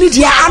mfie numuni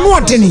dia anu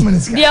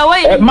odeni dia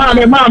why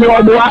mama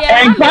odo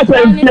enka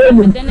se mfie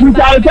nu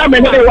nta me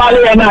ne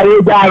wale ya na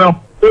ye ja no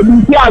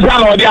ebi ti aja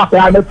no dia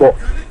akra ne ko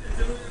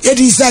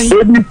ebi sai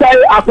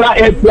akra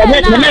e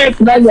ne na ya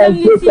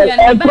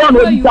entro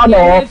no di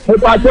no e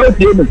pacho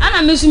ti nu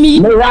ana mesumi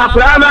me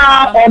akra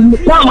na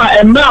mama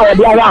emra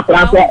odo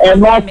akra so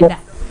eno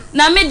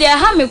na me de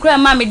ha me kura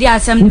ma me de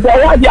asem so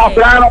wa di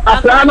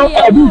akra no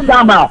ebi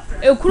sama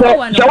ekuro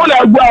wa so wona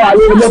egbu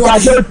awale me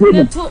pacho ti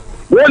nu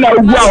wona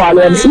egbu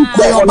awale ni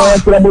ko no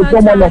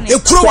promotion no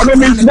ekuro no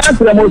me na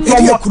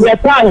promotion mo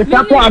e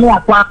ka ko anu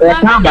akwa e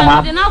ka ba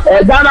ha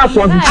e dana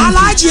so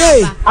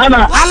alaji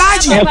ana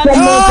alaji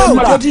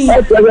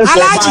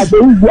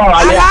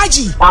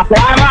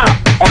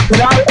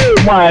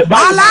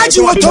alaji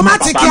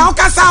automatic ya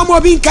okasa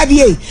mo bi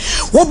nkabie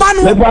wo ba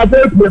no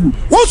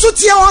wo so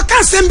tie o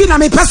ka sembi na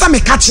me pesa me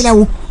ka kire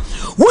wo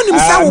wonim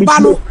sa wo ba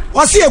no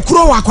o se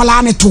ekuro wa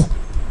akola ne to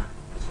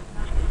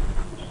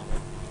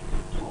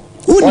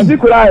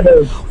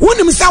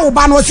wonim sa wo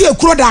ba no o se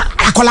ekuro da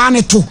akola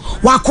ne to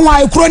wa ko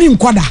a ekuro ni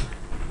nkoda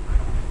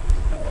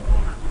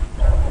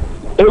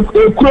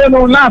ekuro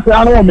no na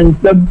fa no me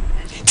nsem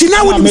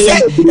tina wonim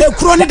se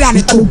ekuro ni da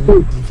ne to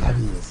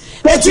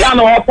eti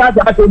ana o ka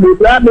ja se me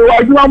me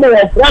wa ju mo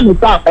wo fra mi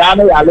ta fra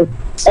no yale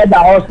e da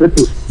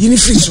hospital yini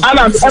fiso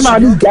ana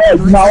ni ga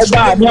na o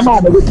ba ni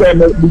ma me ko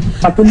me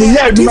atu mi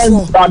ya du ma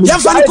ya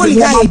fa ni ko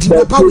liga e di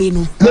papa we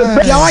no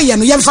ya wa ye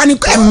no ya fa ni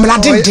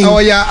mlade din o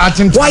ya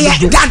atinto wa ya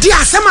dadi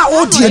asema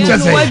o di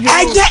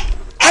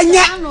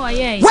enye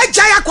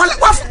waja ya kwale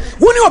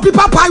woni obi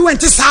papa I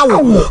went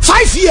sawo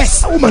 5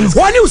 years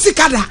woni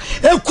usikada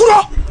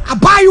ekuro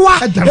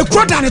abaywa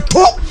ekuro da ne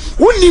to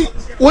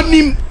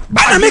wonim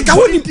bana meka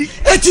woni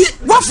eti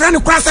wo frɛ ne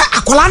kura sɛ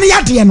akola ne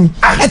yade no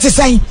eti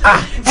sɛn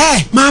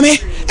maame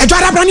edwa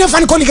da bra ne fa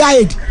ne ko liga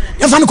aid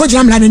ne fa ne ko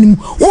jira mla nanim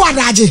wo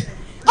adaje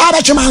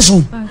aba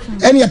twmanso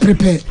ene ya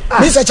prepare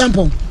Mr.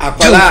 Champion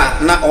akola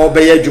na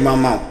obeye adwuma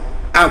ma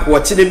anko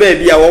ti ne ba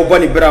bia wo bɔ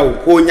ne bra wo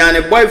ko nya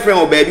ne boyfriend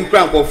o ba bi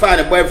kura anko fa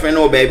ne boyfriend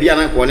o ba bia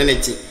na ko ne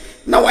ti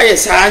na waye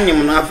saa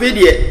anyim no afi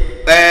de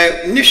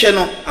ni hwe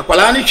no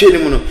akwala ne hwe ni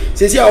mu no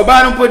sesi a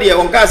oba no podi e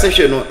wonka se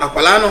hwe no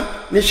akwala no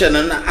ni hwe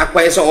no na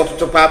akwaye so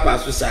ototo papa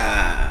so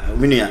saa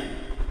minua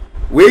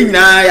we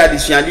nyina ya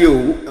disuade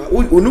o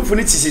onufu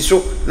ni tisi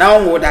so na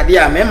onwo dade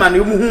a mema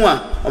no mu hu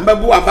a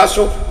ombebo aba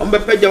so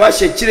ombepagya wa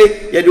hye kire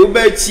ye de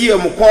oba ti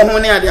omko ho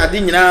ne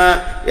ade nyina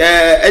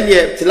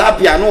ene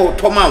tilapia no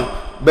toma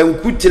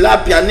banku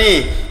tilapia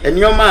ne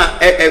enioma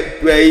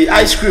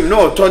ice cream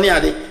no to ne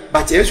ade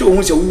but yeso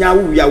hu se unya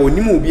wu ya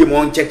wonimu obi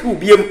mo check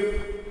obi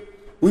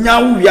unya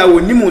wu ya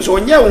wonimu so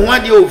onye ho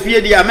ade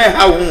ofie dia me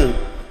ha hu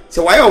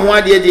se waye ho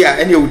ade dia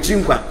ene otiri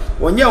nkwa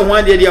onye ho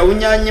ade dia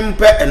unya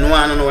nyimpe eno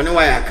ano no ne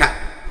waya aka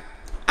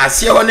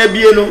asie ho na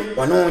bie no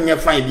ono onye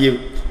fan bie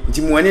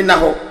nti mo ani na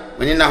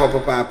ho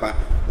papa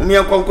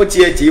umie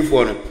konkotie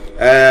tifo no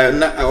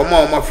na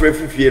ọmọ frɛ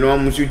fifie no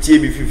ọmọ nso tie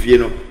bi fifie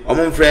no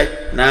ọmọ frɛ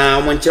na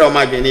ọmọ nkyerɛ ọmọ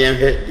adwene yɛn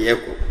hwɛ deɛ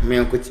kɔ me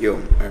nko tie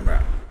ọmọ mbra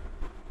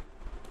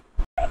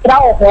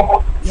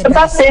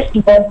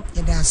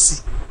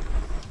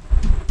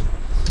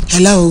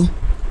hello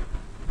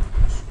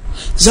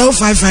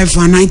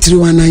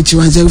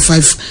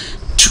 055193192105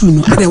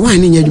 no ade wan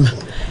ni nyaduma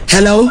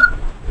hello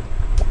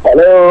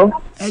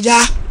eja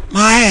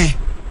mae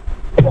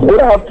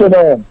good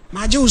afternoon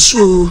maje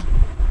usu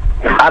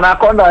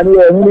anaconda ni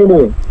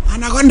ehini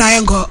anaconda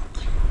yenko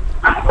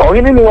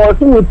ohini ni o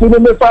tu tu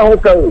me fa ho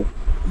ka o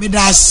me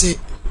da se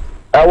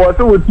awo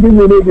tu tu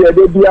ni ni bi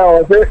ede bia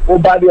o se o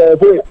ba de o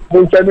se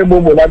mo nche mi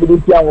mo na bi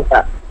ti ho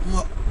ka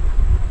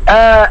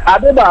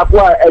ade ba ko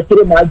a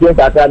ekire ma je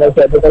ka ta na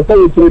se be se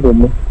ekire do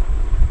mu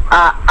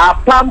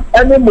apam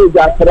any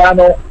moja tra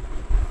no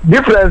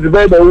difference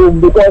be the room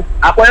because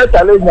akwai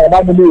challenge na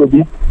ma mu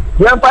obi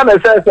yen pa na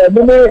se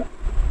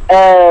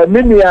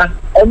minia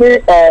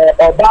any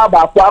oba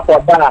ba ko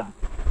akoba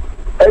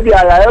ebi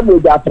ara e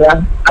moja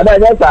tra ana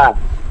nyesa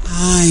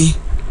ai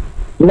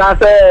na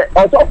se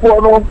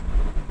osofo no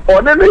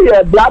one me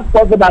ye black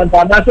covenant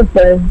na se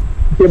pen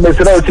ke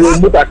mesra o ti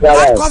mu takra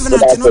wa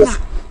covenant no na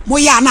mo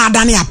ya na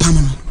adane apam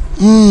no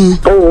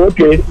oh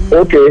okay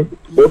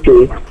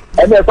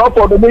and the top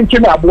of the main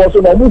team abo so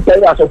na mu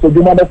say asofo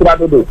djuma na kura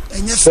dodo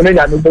so ne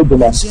nya no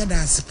djuma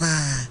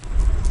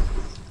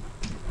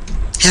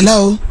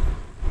hello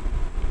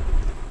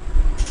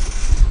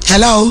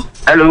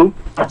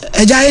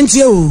eja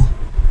entie o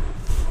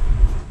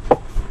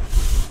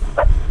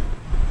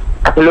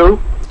hello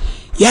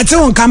yete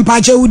on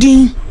kampache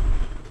udin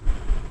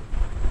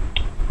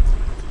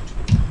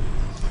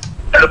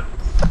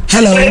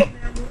hello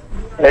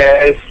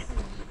yes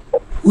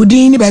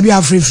udin ni baby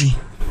afrifri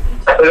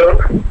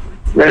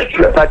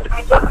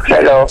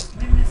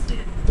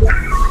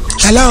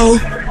hello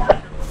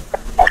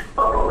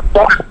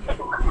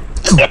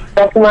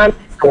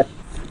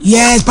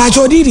yes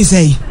pacho did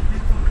say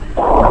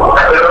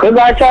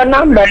about your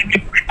number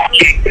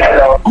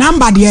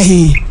there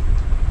he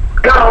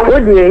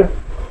would you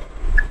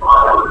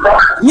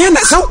nyana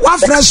so wa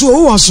fresh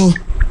wo so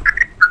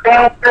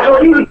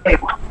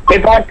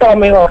about tell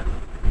me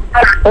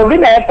obi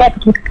na pet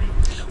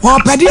o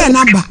pedi a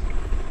number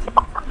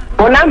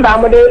o number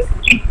mo de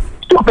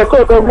super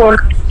ko go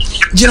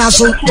jina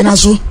so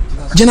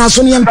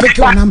ni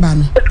empeke o number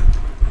no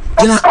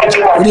jina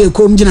o de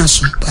kom jina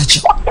so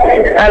pachi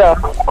hello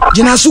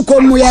jina so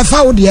kom mo ya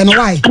fa o de no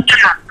why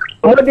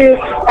mo de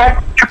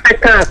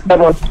africa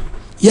double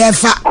ya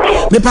fa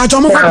me pachi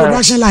mo fa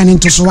production line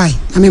into so why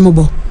na me mo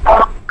bo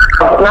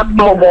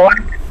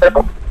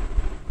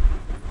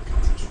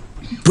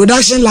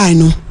production line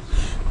no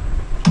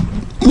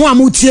mo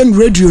amutie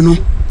radio no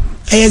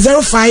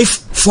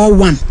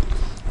 0541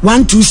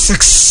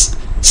 126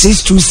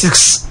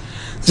 626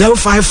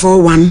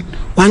 0541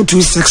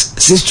 126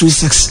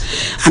 626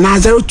 and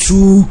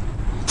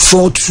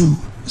 0242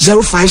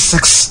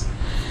 056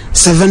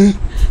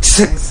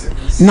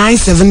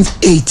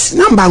 978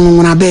 number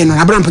ngona be no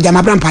abrampa jama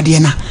abrampa de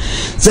na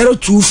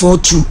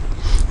 0242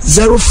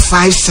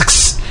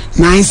 056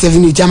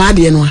 978 jama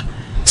de no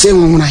say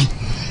ngona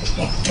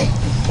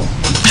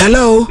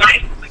hello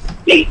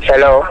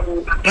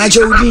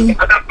Rajo Udin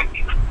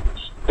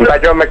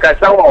Rajo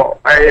mekasawo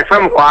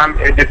FM kwam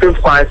the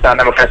fifth kwanza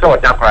na mekasawo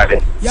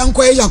takrade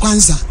yanko ya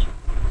kwanza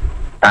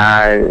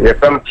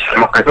FM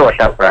mekasawo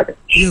takrade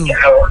yo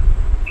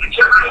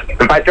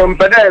Rajo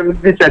mpeda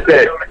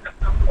bitete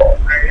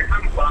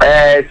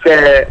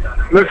se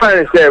me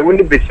fan se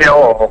woni bese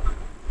o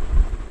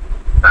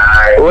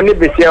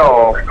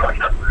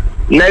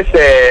na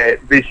se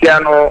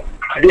besiano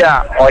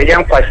dia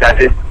oyen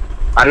kwasade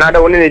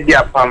another one in the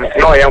apam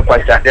no yan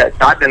kwasade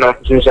tade no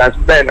chance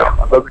be no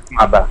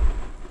ababituma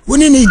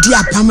woni ni di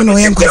apam no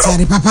yen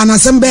kwasade papa na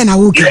sem be na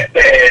woke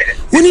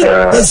woni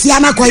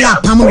esiana koya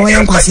apam no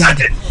yen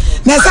kwasade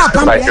na sa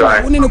apam be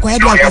woni ni koya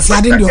di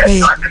kwasade ndi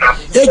obeye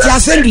eji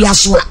asendu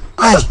yaso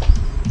ai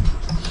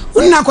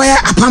woni na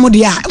koya apam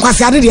dia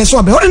kwasade dia so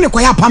obe woni ni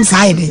koya apam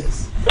side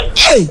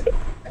hey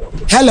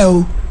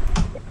hello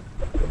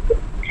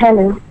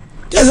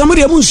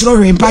somebody mun suro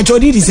hwe mpacho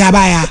di di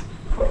sabaya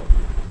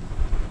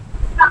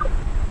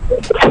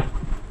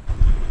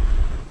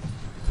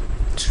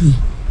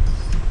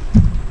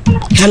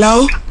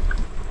hello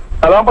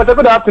Papa,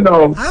 good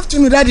afternoon.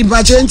 Afternoon, Daddy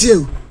Pachenti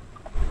you.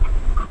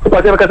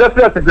 Papa,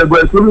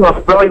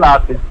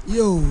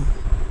 yo.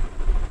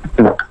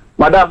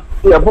 Madam,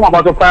 you have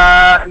about to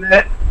find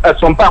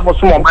some part of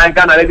some of my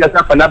Ghana lady as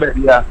a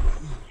Nabia.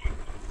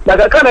 Like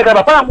I can't have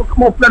a palm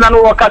of plan and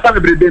work out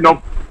every day. No,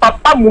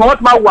 Papa,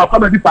 what my work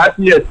for 5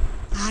 years.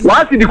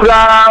 Once you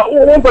declare,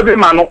 won't be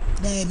man.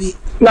 Baby.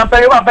 Now,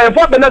 pay what by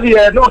 4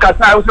 minutes, no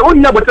cast. I was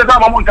only able to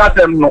tell my cast.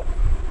 No.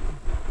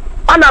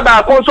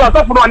 Anaba konso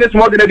asofo no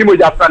aneso de nadi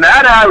moja fa na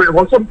ara we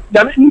so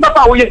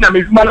papa wo yina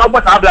me fuma na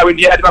obota abla we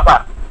dia de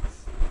papa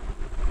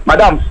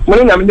madam mo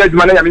nya me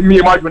aduma na nya me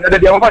mi ma aduma na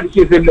de mo fa de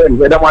se se le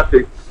we da mo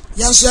ase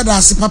Yes, you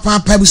are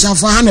papa Pebbles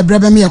for Hannah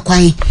Brebemi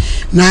Aquine.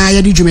 Now,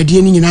 you did you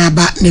in our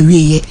back, the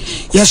way.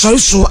 Yes,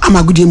 also, I'm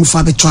a good deal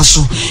for the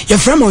Trasso. Your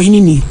friend or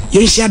Hinini,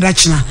 you share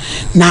Dachna.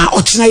 Now,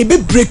 Otina, be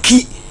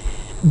breaky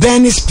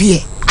Bernie Spear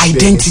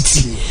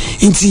identity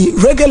into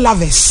regular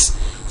lovers.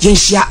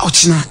 Yenshia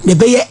Otina,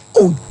 Nebeye,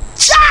 oh,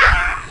 cha!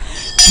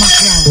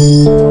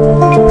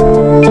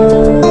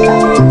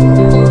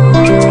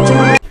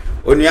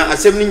 Onia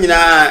asem ni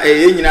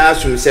nyina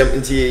asum sem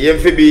nti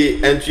yemfe bi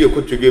entu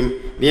ekotodwem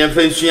ni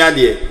yemfe nsua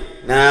de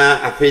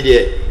na ape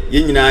de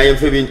nyina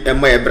yemfe bi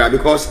emo ebra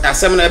because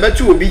asem na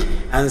ebetu obi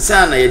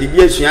ansa na ye de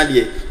bi asua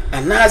de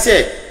ana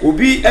se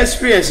obi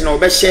experience na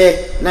obehye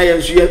na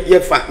yensu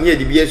yefa na ye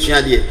de bi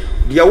asua de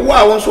wo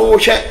a won so wo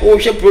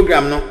hwe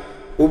program no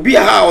obi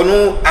ha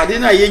ono ade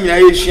na ye nyina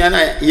yesua na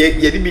ye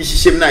de bi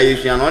hyehyem na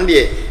yesua no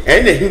de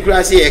na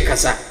hinkura se ye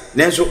kasa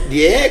nenso de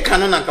ye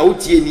kanu na ka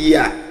wotie ni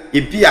a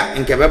Ipia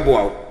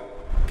nkebeboa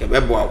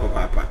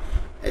papa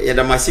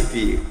yeda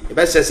masipi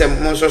ebe sese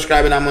mon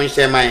subscribe na mon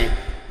share my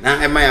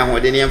na ema ya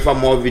hode ne mfa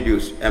more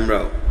videos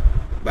emro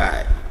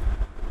bye.